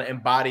kind of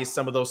embodies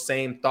some of those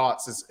same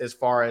thoughts as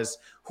far as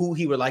who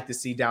he would like to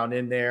see down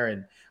in there.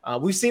 And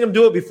we've seen him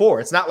do it before.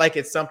 It's not like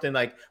it's something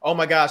like, oh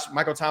my gosh,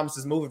 Michael Thomas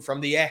is moving from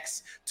the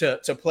X to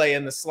play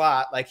in the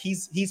slot. Like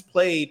he's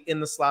played in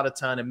the slot a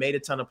ton and made a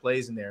ton of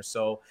plays in there.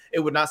 So it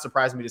would not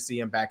surprise me to see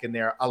him back in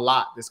there a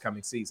lot this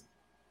coming season.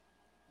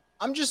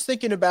 I'm just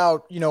thinking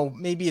about,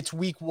 maybe it's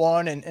week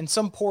 1 and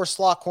some poor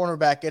slot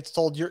cornerback gets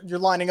told you're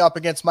lining up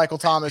against Michael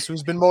Thomas,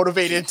 who's been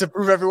motivated to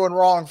prove everyone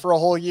wrong for a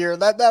whole year.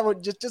 That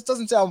would just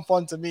doesn't sound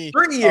fun to me.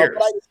 3 years.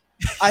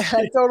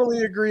 I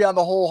totally agree on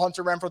the whole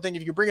Hunter Renfrow thing.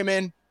 If you could bring him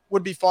in,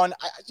 would be fun.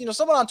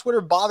 Someone on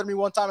Twitter bothered me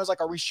one time. I was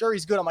like, are we sure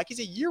he's good? I'm like, he's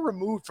a year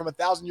removed from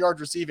 1,000 yards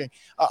receiving.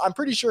 I'm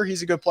pretty sure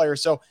he's a good player.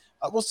 So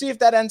we'll see if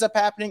that ends up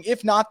happening.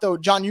 If not, though,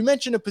 John, you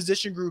mentioned a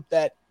position group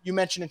that you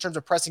mentioned in terms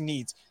of pressing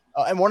needs.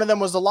 And one of them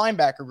was the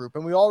linebacker group.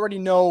 And we already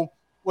know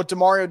what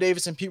Demario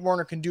Davis and Pete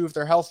Werner can do if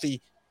they're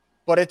healthy.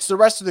 But it's the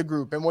rest of the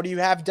group. And what do you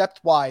have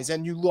depth-wise?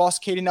 And you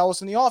lost Caden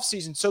Ellis in the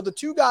offseason. So the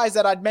two guys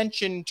that I'd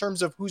mentioned in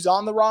terms of who's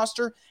on the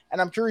roster,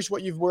 and I'm curious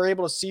what you were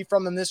able to see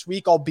from them this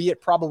week,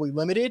 albeit probably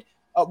limited.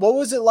 What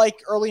was it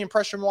like early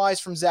impression-wise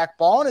from Zach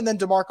Bond and then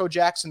DeMarco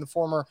Jackson, the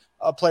former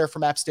player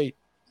from App State?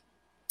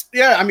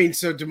 Yeah, I mean,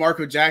 so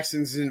DeMarco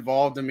Jackson's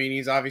involved. I mean,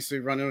 he's obviously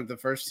running with the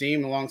first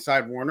team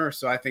alongside Warner,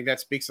 so I think that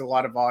speaks a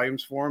lot of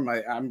volumes for him.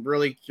 I'm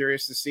really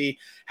curious to see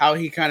how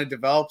he kind of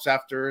develops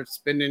after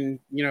spending,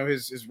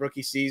 his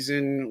rookie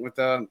season with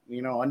a,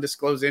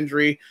 undisclosed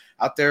injury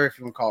out there, if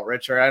you want to call it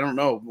redshirt. I don't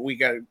know. We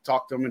got to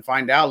talk to him and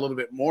find out a little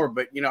bit more.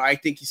 But, I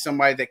think he's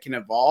somebody that can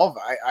evolve.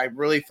 I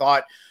really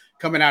thought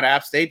coming out of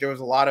App State, there was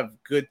a lot of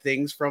good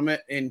things from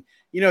it. And,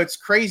 it's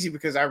crazy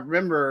because I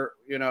remember,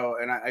 and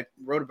I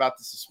wrote about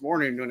this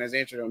morning when I was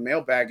answering a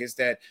mailbag, is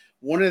that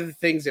one of the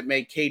things that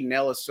made Caden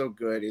Ellis so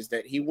good is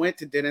that he went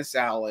to Dennis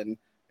Allen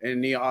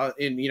and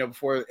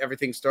before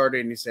everything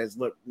started, and he says,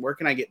 look, where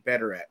can I get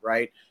better at?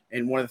 Right.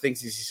 And one of the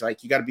things is he's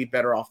like, you got to be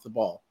better off the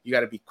ball. You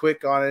got to be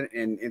quick on it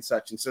and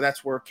such. And so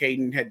that's where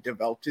Caden had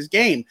developed his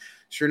game.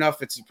 Sure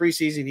enough, it's the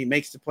preseason. He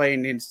makes the play,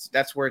 and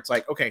that's where it's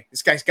like, okay,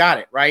 this guy's got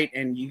it, right?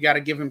 And you got to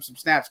give him some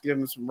snaps, give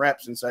him some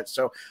reps and such.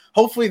 So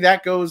hopefully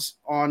that goes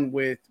on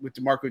with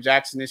DeMarco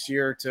Jackson this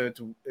year to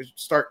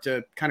start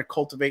to kind of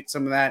cultivate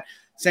some of that.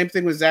 Same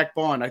thing with Zach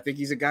Bond. I think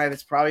he's a guy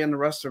that's probably on the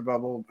roster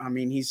bubble. I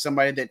mean, he's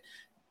somebody that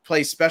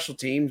plays special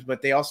teams,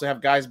 but they also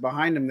have guys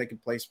behind him that can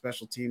play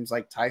special teams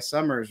like Ty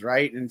Summers,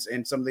 right?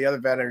 And some of the other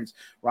veterans,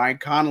 Ryan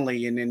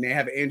Connolly, and then they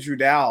have Andrew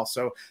Dowell.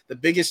 So the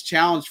biggest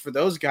challenge for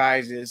those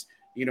guys is,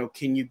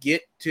 can you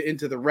get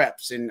into the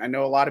reps? And I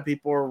know a lot of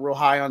people are real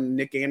high on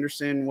Nick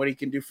Anderson, what he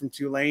can do from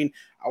Tulane.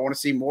 I want to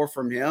see more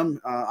from him,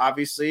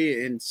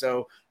 obviously. And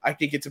so I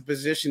think it's a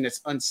position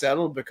that's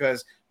unsettled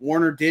because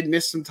Warner did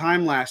miss some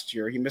time last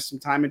year. He missed some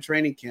time in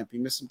training camp. He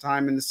missed some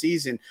time in the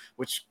season,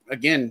 which,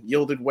 again,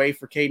 yielded way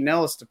for Caden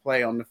Ellis to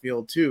play on the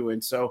field too.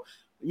 And so,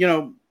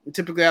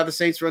 typically how the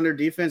Saints run their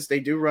defense, they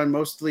do run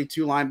mostly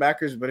 2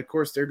 linebackers, but of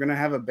course they're going to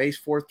have a base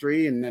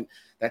 4-3, and then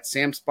that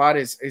Sam spot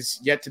is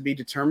yet to be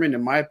determined,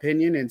 in my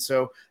opinion. And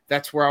so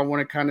that's where I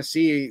want to kind of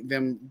see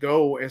them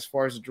go as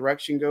far as the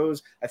direction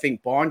goes. I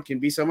think Bond can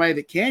be somebody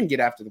that can get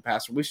after the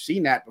passer. We've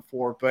seen that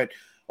before, but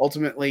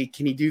ultimately,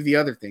 can he do the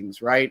other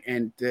things, right?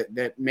 And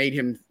that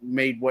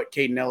made what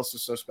Caden Ellis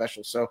was so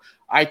special. So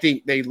I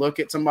think they look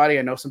at somebody.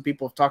 I know some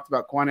people have talked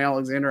about Quan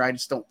Alexander. I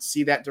just don't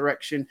see that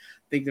direction.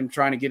 I think them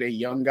trying to get a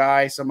young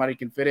guy, somebody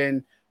can fit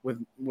in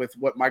with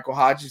what Michael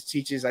Hodges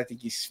teaches. I think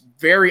he's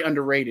very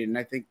underrated, and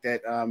I think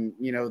that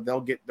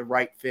they'll get the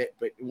right fit.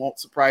 But it won't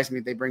surprise me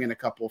if they bring in a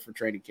couple for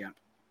training camp.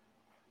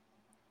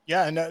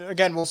 Yeah, and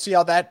again, we'll see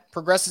how that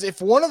progresses.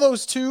 If one of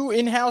those 2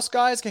 in-house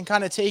guys can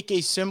kind of take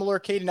a similar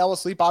Caden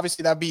Ellis leap,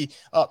 obviously that'd be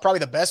probably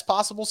the best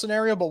possible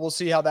scenario, but we'll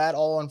see how that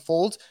all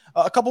unfolds.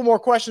 A couple more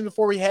questions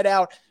before we head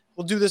out.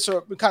 We'll do this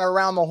kind of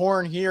around the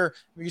horn here.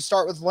 We can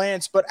start with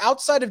Lance, but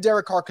outside of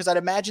Derek Carr, because I'd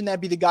imagine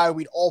that'd be the guy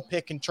we'd all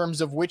pick in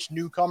terms of which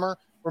newcomer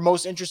we're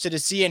most interested to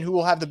see and who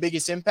will have the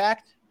biggest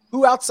impact.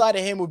 Who outside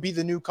of him would be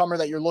the newcomer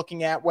that you're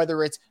looking at,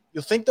 whether it's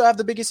you'll think they'll have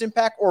the biggest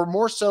impact or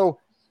more so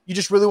you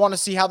just really want to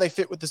see how they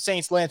fit with the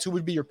Saints? Lance, who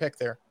would be your pick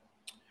there?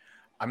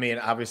 I mean,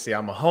 obviously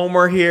I'm a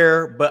homer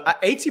here, but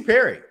A.T.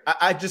 Perry,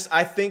 I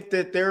think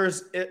that there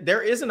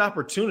is an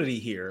opportunity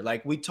here.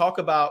 Like we talk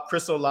about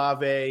Chris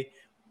Olave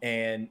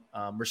and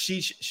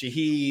Rashid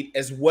Shaheed,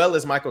 as well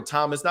as Michael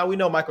Thomas. Now we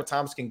know Michael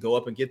Thomas can go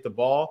up and get the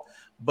ball,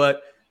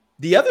 but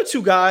the other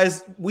two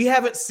guys, we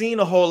haven't seen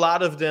a whole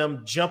lot of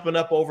them jumping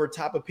up over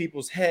top of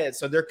people's heads.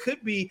 So there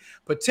could be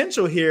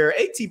potential here.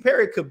 A.T.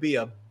 Perry could be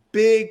a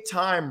big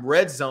time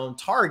red zone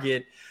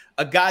target,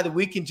 a guy that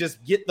we can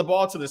just get the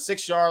ball to the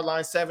 6-yard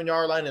line,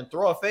 7-yard line, and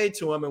throw a fade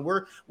to him, and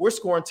we're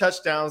scoring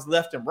touchdowns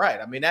left and right.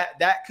 I mean,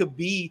 that could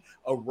be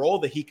a role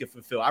that he could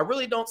fulfill. I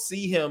really don't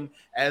see him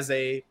as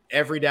a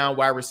every down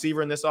wide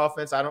receiver in this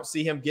offense. I don't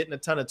see him getting a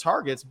ton of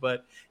targets,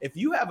 but if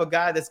you have a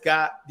guy that's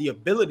got the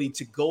ability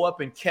to go up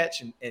and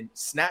catch and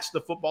snatch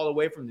the football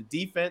away from the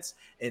defense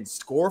and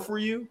score for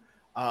you,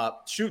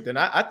 then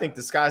I think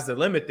the sky's the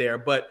limit there.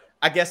 But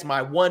I guess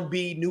my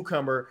 1B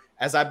newcomer,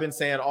 as I've been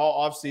saying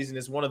all offseason,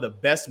 is one of the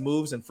best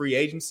moves in free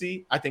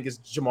agency. I think it's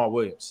Jamal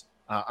Williams.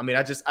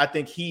 I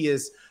think he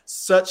is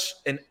such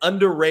an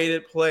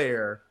underrated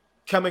player,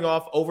 coming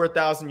off over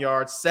 1,000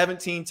 yards,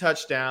 17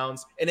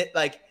 touchdowns. And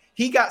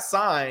he got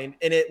signed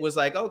and it was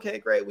like, okay,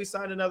 great. We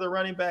signed another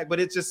running back, but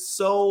it's just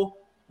so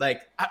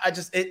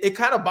it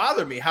kind of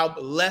bothered me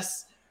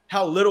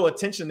how little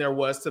attention there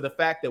was to the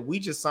fact that we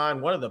just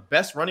signed one of the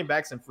best running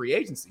backs in free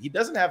agency. He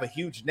doesn't have a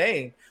huge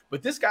name,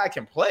 but this guy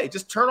can play.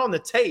 Just turn on the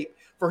tape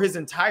for his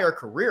entire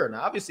career.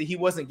 Now, obviously, he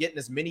wasn't getting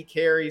as many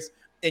carries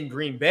in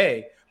Green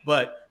Bay,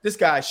 but this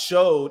guy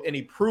showed and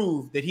he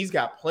proved that he's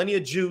got plenty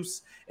of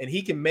juice and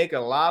he can make a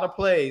lot of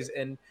plays.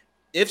 And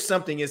if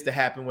something is to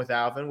happen with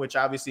Alvin, which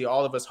obviously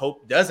all of us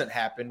hope doesn't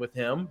happen with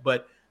him,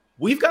 but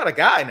we've got a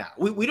guy now.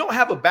 We don't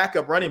have a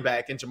backup running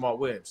back in Jamal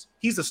Williams.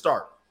 He's a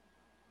starter.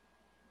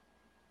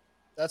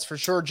 That's for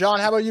sure. John,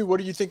 how about you? What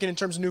are you thinking in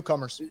terms of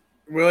newcomers?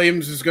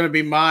 Williams is going to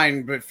be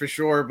mine, but for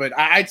sure. But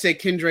I'd say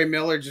Kendre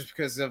Miller just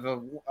because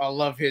I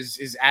love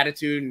his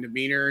attitude and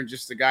demeanor and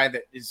just the guy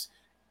that is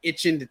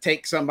itching to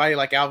take somebody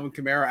like Alvin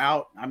Kamara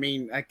out. I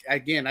mean,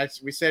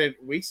 we said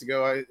it weeks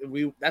ago.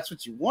 That's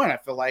what you want. I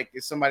feel like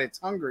is somebody that's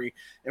hungry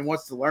and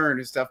wants to learn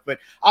and stuff. But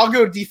I'll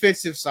go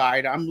defensive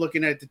side. I'm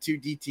looking at the two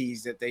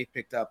DTs that they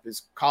picked up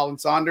is Colin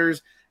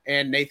Saunders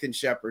and Nathan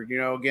Shepard.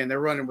 Again, they're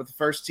running with the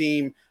first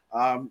team.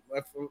 On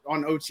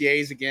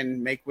OTAs,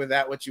 again, make with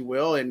that what you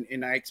will.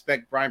 And I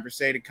expect Brian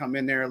Brisset to come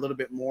in there a little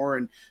bit more.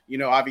 And,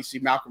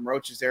 obviously Malcolm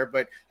Roach is there.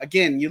 But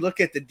again, you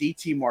look at the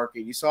DT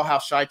market, you saw how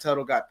Shy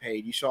Tuttle got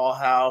paid. You saw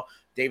how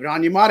David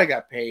Onyemata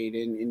got paid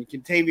and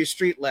Kentavious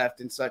Street left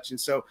and such. And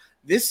so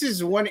this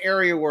is one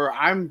area where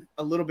I'm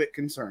a little bit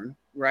concerned,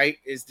 right,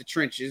 is the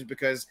trenches,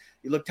 because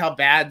you looked how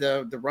bad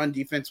the run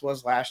defense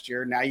was last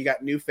year. Now you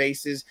got new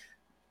faces.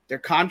 Their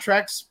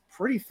contracts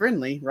pretty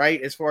friendly,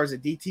 right, as far as a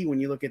DT when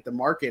you look at the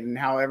market and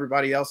how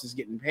everybody else is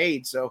getting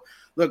paid. So,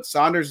 look,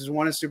 Saunders has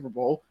won a Super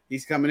Bowl.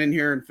 He's coming in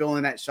here and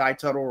filling that Shy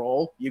Tuttle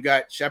role. You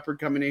got Shepard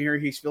coming in here.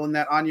 He's filling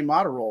that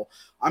Onyemata role.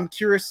 I'm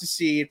curious to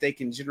see if they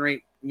can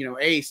generate,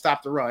 A,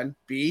 stop the run,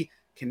 B,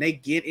 can they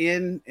get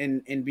in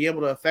and be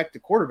able to affect the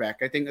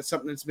quarterback? I think that's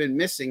something that's been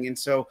missing. And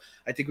so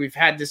I think we've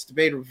had this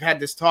debate, we've had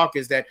this talk,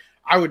 is that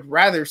I would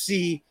rather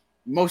see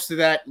most of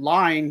that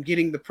line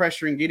getting the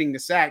pressure and getting the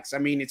sacks. I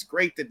mean, it's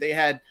great that they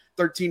had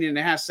 13 and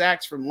a half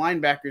sacks from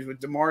linebackers with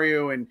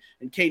DeMario and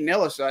Caden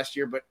Ellis last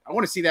year, but I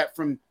want to see that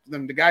from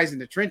the guys in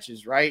the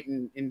trenches, right?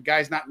 And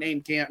guys not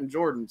named Canton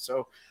Jordan.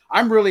 So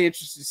I'm really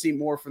interested to see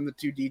more from the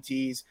two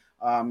DTs.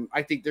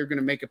 I think they're going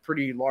to make a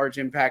pretty large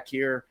impact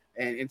here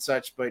and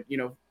such, but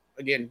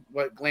again,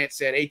 what Glance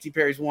said, A.T.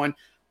 Perry's one,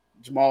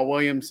 Jamal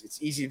Williams. It's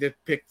easy to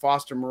pick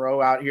Foster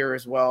Moreau out here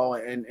as well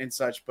and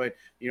such. But,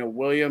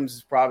 Williams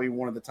is probably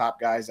one of the top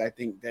guys I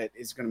think that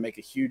is going to make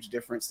a huge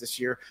difference this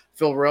year.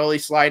 Phil Rowley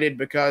slighted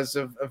because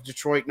of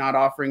Detroit not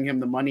offering him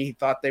the money he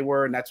thought they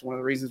were. And that's one of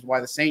the reasons why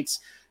the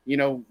Saints,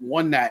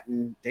 won that.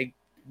 And they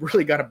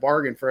really got a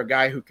bargain for a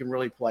guy who can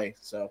really play.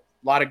 So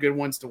a lot of good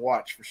ones to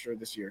watch for sure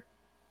this year.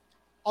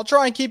 I'll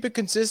try and keep it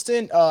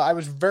consistent. I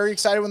was very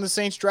excited when the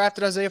Saints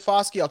drafted Isaiah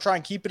Foskey. I'll try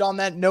and keep it on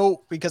that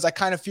note because I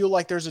kind of feel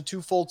like there's a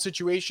twofold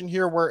situation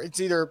here where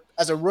it's either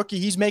as a rookie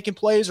he's making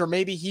plays or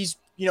maybe he's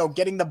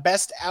getting the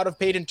best out of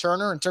Peyton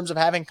Turner in terms of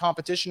having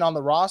competition on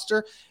the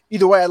roster.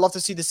 Either way, I'd love to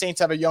see the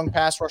Saints have a young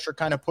pass rusher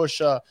kind of push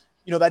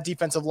that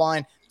defensive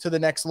line to the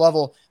next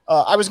level.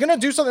 I was going to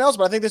do something else,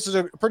 but I think this is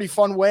a pretty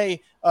fun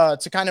way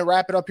to kind of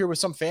wrap it up here with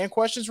some fan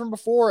questions from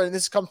before. And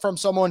this comes from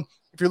someone,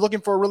 if you're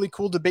looking for a really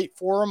cool debate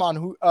forum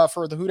on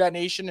for the Who Dat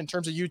Nation in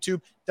terms of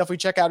YouTube, definitely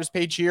check out his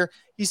page here.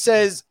 He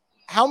says,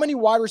 how many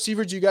wide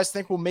receivers do you guys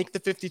think will make the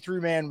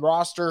 53-man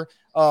roster?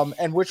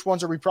 And which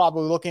ones are we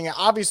probably looking at?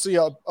 Obviously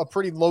a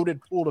pretty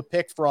loaded pool to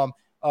pick from.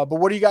 But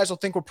what do you guys will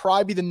think will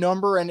probably be the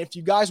number? And if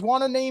you guys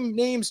want to name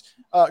names,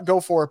 go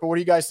for it. But what are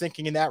you guys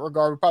thinking in that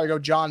regard? We'll probably go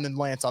John and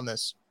Lance on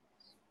this.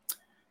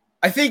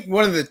 I think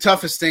one of the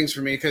toughest things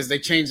for me, because they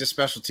changed the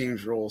special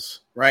teams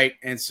rules, right?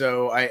 And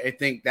so I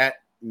think that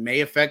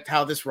may affect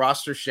how this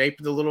roster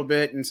shaped a little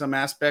bit in some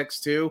aspects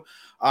too.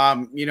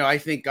 I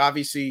think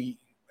obviously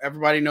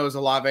everybody knows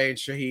Olave and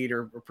Shaheed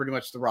are pretty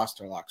much the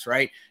roster locks,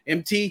 right?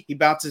 MT, he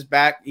bounces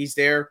back. He's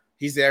there.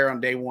 He's there on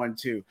day 1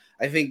 too.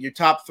 I think your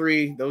top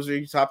 3, those are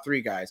your top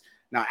 3 guys.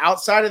 Now,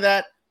 outside of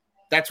that,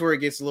 that's where it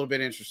gets a little bit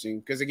interesting.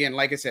 Because, again,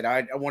 like I said,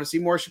 I want to see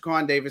more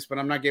Shaquan Davis, but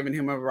I'm not giving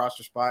him a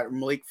roster spot.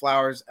 Malik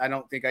Flowers, I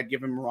don't think I'd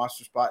give him a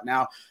roster spot.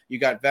 Now, you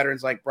got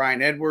veterans like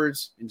Brian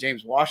Edwards and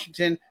James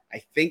Washington.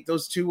 I think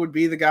those 2 would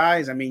be the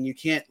guys. I mean, you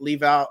can't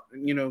leave out,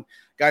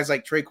 guys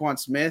like Traquan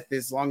Smith,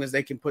 as long as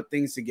they can put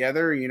things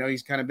together.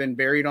 He's kind of been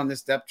buried on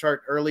this depth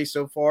chart early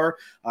so far.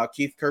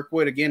 Keith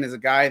Kirkwood, again, is a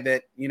guy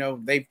that,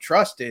 they've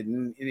trusted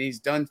and he's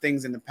done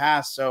things in the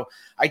past. So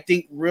I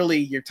think really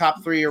your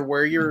top 3 are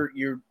where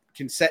you're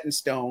can set in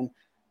stone.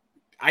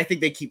 I think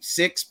they keep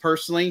 6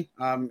 personally.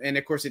 And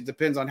of course it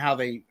depends on how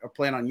they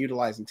plan on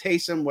utilizing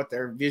Taysom, what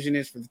their vision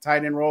is for the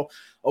tight end role.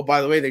 Oh,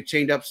 by the way, they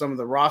changed up some of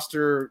the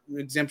roster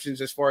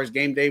exemptions as far as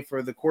game day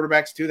for the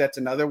quarterbacks too. That's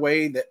another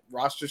way that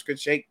rosters could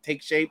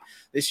take shape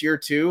this year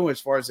too,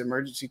 as far as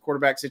emergency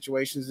quarterback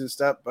situations and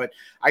stuff. But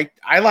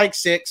I like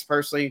 6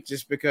 personally,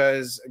 just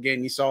because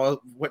again, you saw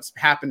what's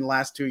happened the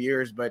last 2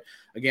 years. But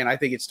again, I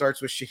think it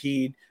starts with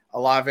Shaheed,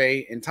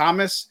 Olave, and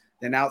Thomas.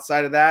 Then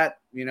outside of that,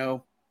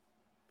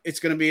 it's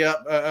going to be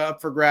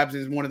up for grabs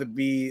as one of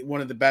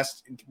the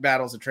best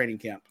battles of training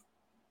camp.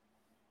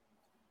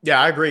 Yeah,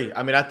 I agree.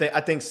 I mean,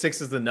 I think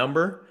 6 is the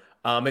number.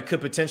 It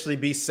could potentially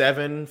be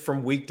 7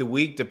 from week to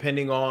week,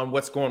 depending on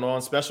what's going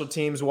on special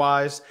teams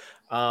wise.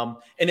 And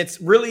it's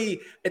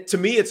really, to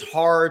me, it's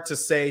hard to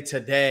say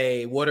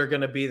today what are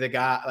going to be the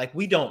guy. Like,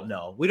 we don't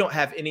know. We don't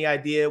have any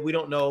idea. We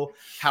don't know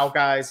how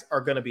guys are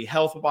going to be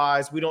health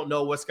wise. We don't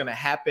know what's going to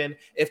happen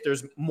if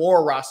there's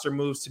more roster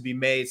moves to be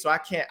made. So I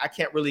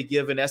can't really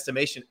give an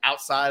estimation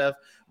outside of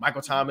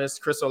Michael Thomas,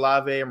 Chris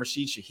Olave, and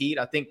Rashid Shaheed.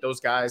 I think those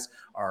guys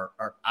are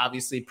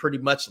obviously pretty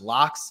much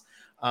locks.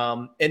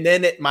 And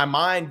then my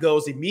mind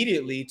goes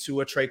immediately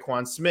to a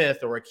Traquan Smith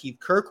or a Keith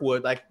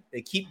Kirkwood. Like,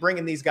 they keep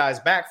bringing these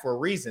guys back for a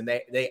reason.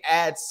 They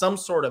add some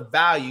sort of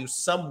value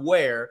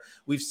somewhere.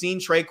 We've seen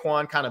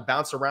Traquan kind of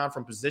bounce around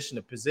from position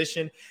to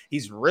position.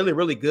 He's really,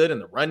 really good in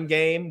the run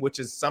game, which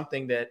is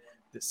something that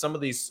some of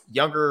these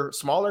younger,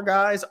 smaller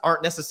guys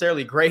aren't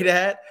necessarily great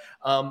at.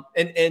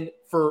 And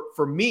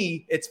for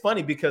me, it's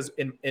funny because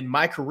in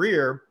my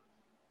career,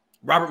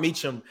 Robert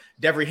Meacham,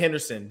 Devery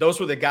Henderson, those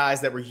were the guys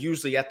that were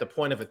usually at the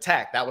point of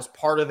attack. That was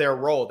part of their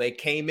role. They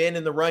came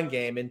in the run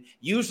game, and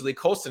usually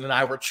Colston and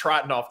I were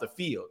trotting off the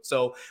field.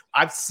 So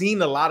I've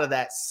seen a lot of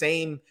that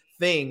same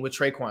thing with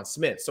Traquan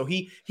Smith. So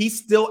he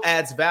still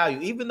adds value,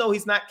 even though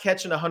he's not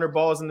catching 100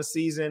 balls in the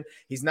season.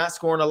 He's not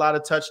scoring a lot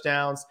of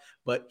touchdowns,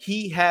 but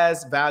he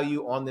has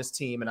value on this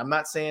team. And I'm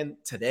not saying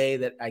today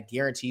that I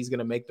guarantee he's going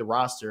to make the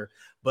roster,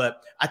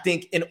 but I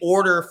think in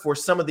order for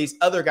some of these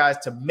other guys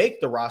to make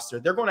the roster,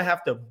 they're going to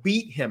have to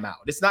beat him out.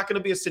 It's not going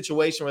to be a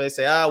situation where they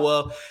say,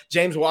 well,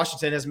 James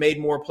Washington has made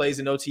more plays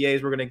in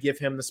OTAs. We're going to give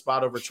him the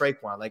spot over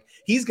Traquan. Like,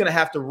 he's going to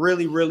have to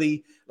really,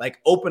 really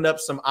open up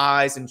some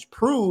eyes and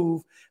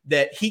prove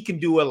that he can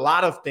do a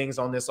lot of things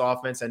on this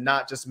offense and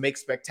not just make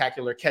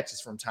spectacular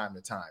catches from time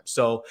to time.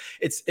 So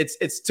it's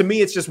to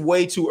me, it's just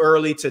way too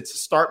early to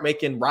start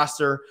making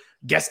roster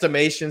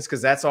guesstimations,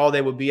 because that's all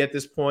they would be at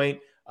this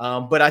point.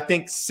 But I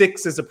think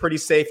 6 is a pretty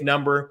safe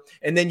number.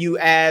 And then you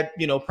add,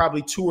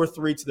 probably 2 or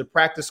 3 to the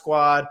practice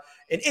squad,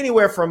 and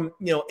anywhere from,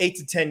 8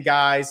 to 10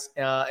 guys.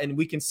 And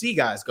we can see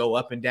guys go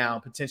up and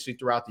down potentially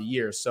throughout the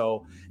year.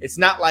 So it's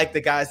not like the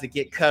guys that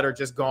get cut are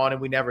just gone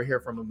and we never hear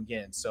from them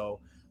again.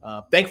 So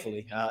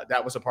thankfully,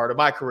 that was a part of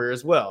my career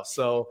as well.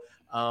 So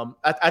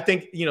I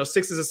think,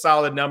 6 is a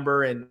solid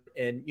number, and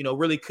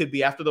really could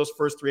be, after those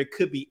first 3, it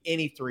could be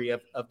any 3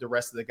 of the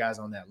rest of the guys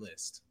on that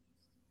list.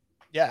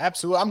 Yeah,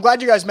 absolutely. I'm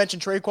glad you guys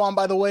mentioned Traquan,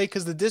 by the way,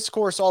 because the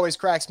discourse always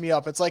cracks me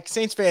up. It's like,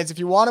 Saints fans, if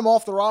you want him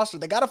off the roster,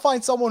 they got to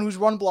find someone who's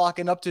run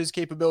blocking up to his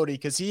capability,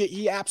 because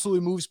he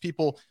absolutely moves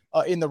people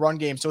in the run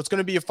game. So it's going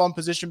to be a fun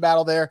position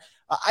battle there.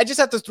 I just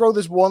have to throw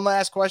this one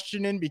last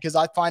question in because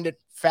I find it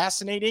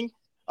fascinating.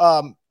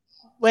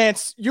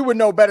 Lance, you would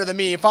know better than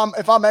me. If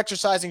I'm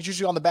exercising, it's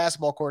usually on the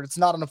basketball court. It's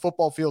not on a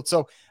football field.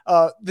 So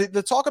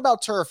the talk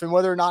about turf and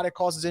whether or not it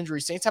causes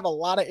injury, Saints have a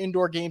lot of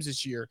indoor games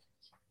this year.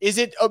 Is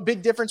it a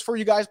big difference for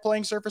you guys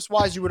playing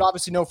surface-wise? You would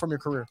obviously know from your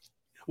career.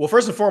 Well,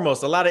 first and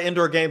foremost, a lot of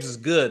indoor games is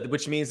good,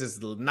 which means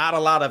it's not a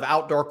lot of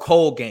outdoor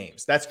cold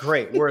games. That's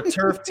great. We're a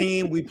turf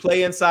team. We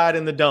play inside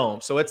in the dome.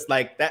 So it's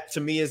like, that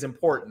to me is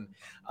important.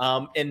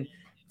 And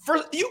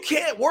first, you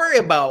can't worry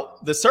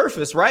about the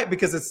surface, right?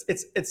 Because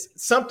it's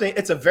something,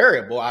 it's a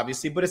variable,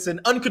 obviously, but it's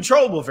an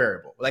uncontrollable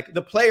variable. Like,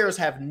 the players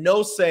have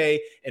no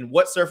say in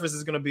what surface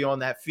is going to be on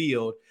that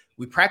field.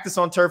 We practice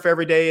on turf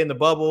every day in the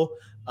bubble.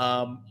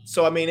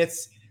 So, I mean,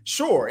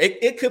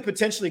 it could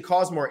potentially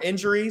cause more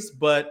injuries,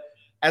 but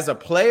as a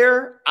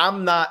player,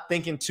 I'm not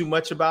thinking too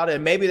much about it.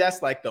 And maybe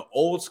that's like the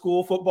old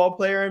school football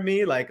player in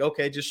me. Like,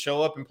 okay, just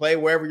show up and play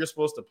wherever you're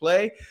supposed to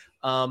play.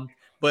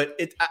 But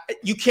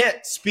you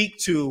can't speak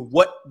to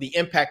what the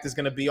impact is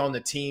going to be on the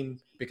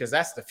team because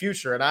that's the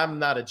future. And I'm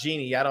not a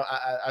genie.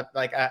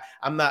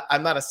 I'm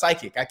not a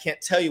psychic. I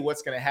can't tell you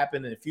what's going to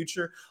happen in the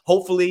future.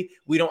 Hopefully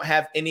we don't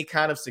have any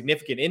kind of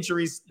significant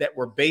injuries that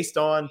were based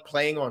on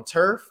playing on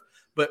turf.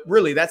 But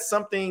really, that's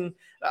something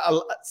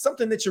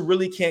that you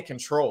really can't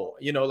control.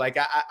 Like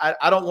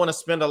I don't want to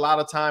spend a lot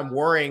of time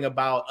worrying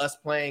about us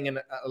playing in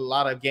a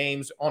lot of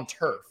games on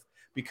turf,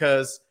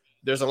 because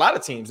there's a lot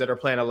of teams that are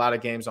playing a lot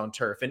of games on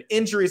turf, and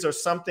injuries are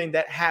something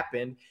that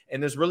happen,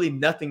 and there's really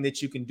nothing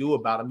that you can do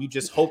about them. You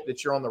just hope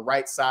that you're on the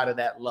right side of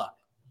that luck.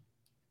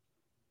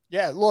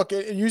 Yeah, look,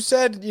 you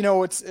said,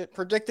 it's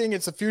predicting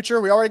it's the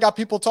future. We already got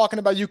people talking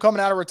about you coming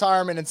out of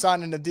retirement and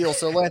signing a deal.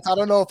 So, Lance, I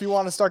don't know if you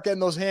want to start getting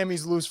those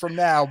hammies loose from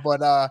now,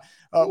 but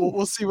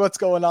we'll see what's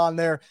going on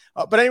there.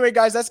 But anyway,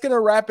 guys, that's going to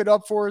wrap it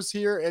up for us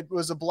here. It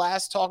was a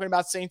blast talking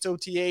about Saints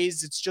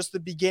OTAs. It's just the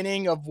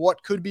beginning of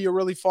what could be a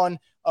really fun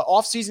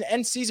offseason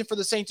and season for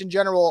the Saints in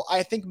general.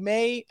 I think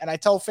May, and I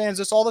tell fans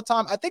this all the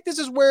time, I think this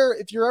is where,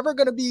 if you're ever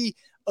going to be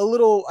a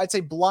little, I'd say,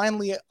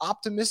 blindly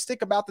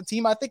optimistic about the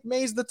team, I think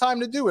May's the time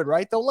to do it,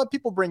 right? Don't let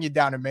people bring you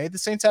down in May. The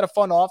Saints had a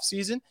fun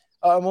offseason,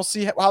 and we'll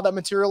see how that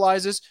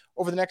materializes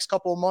over the next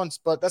couple of months.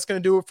 But that's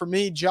going to do it for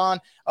me, John,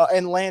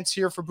 and Lance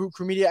here for Boot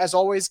Crew Media. As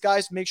always,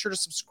 guys, make sure to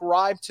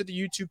subscribe to the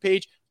YouTube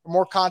page for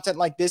more content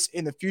like this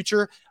in the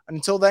future.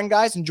 Until then,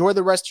 guys, enjoy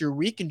the rest of your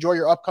week. Enjoy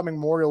your upcoming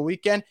Memorial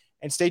weekend,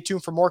 and stay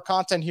tuned for more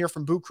content here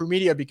from Boot Crew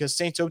Media, because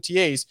Saints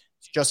OTAs is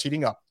just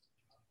heating up.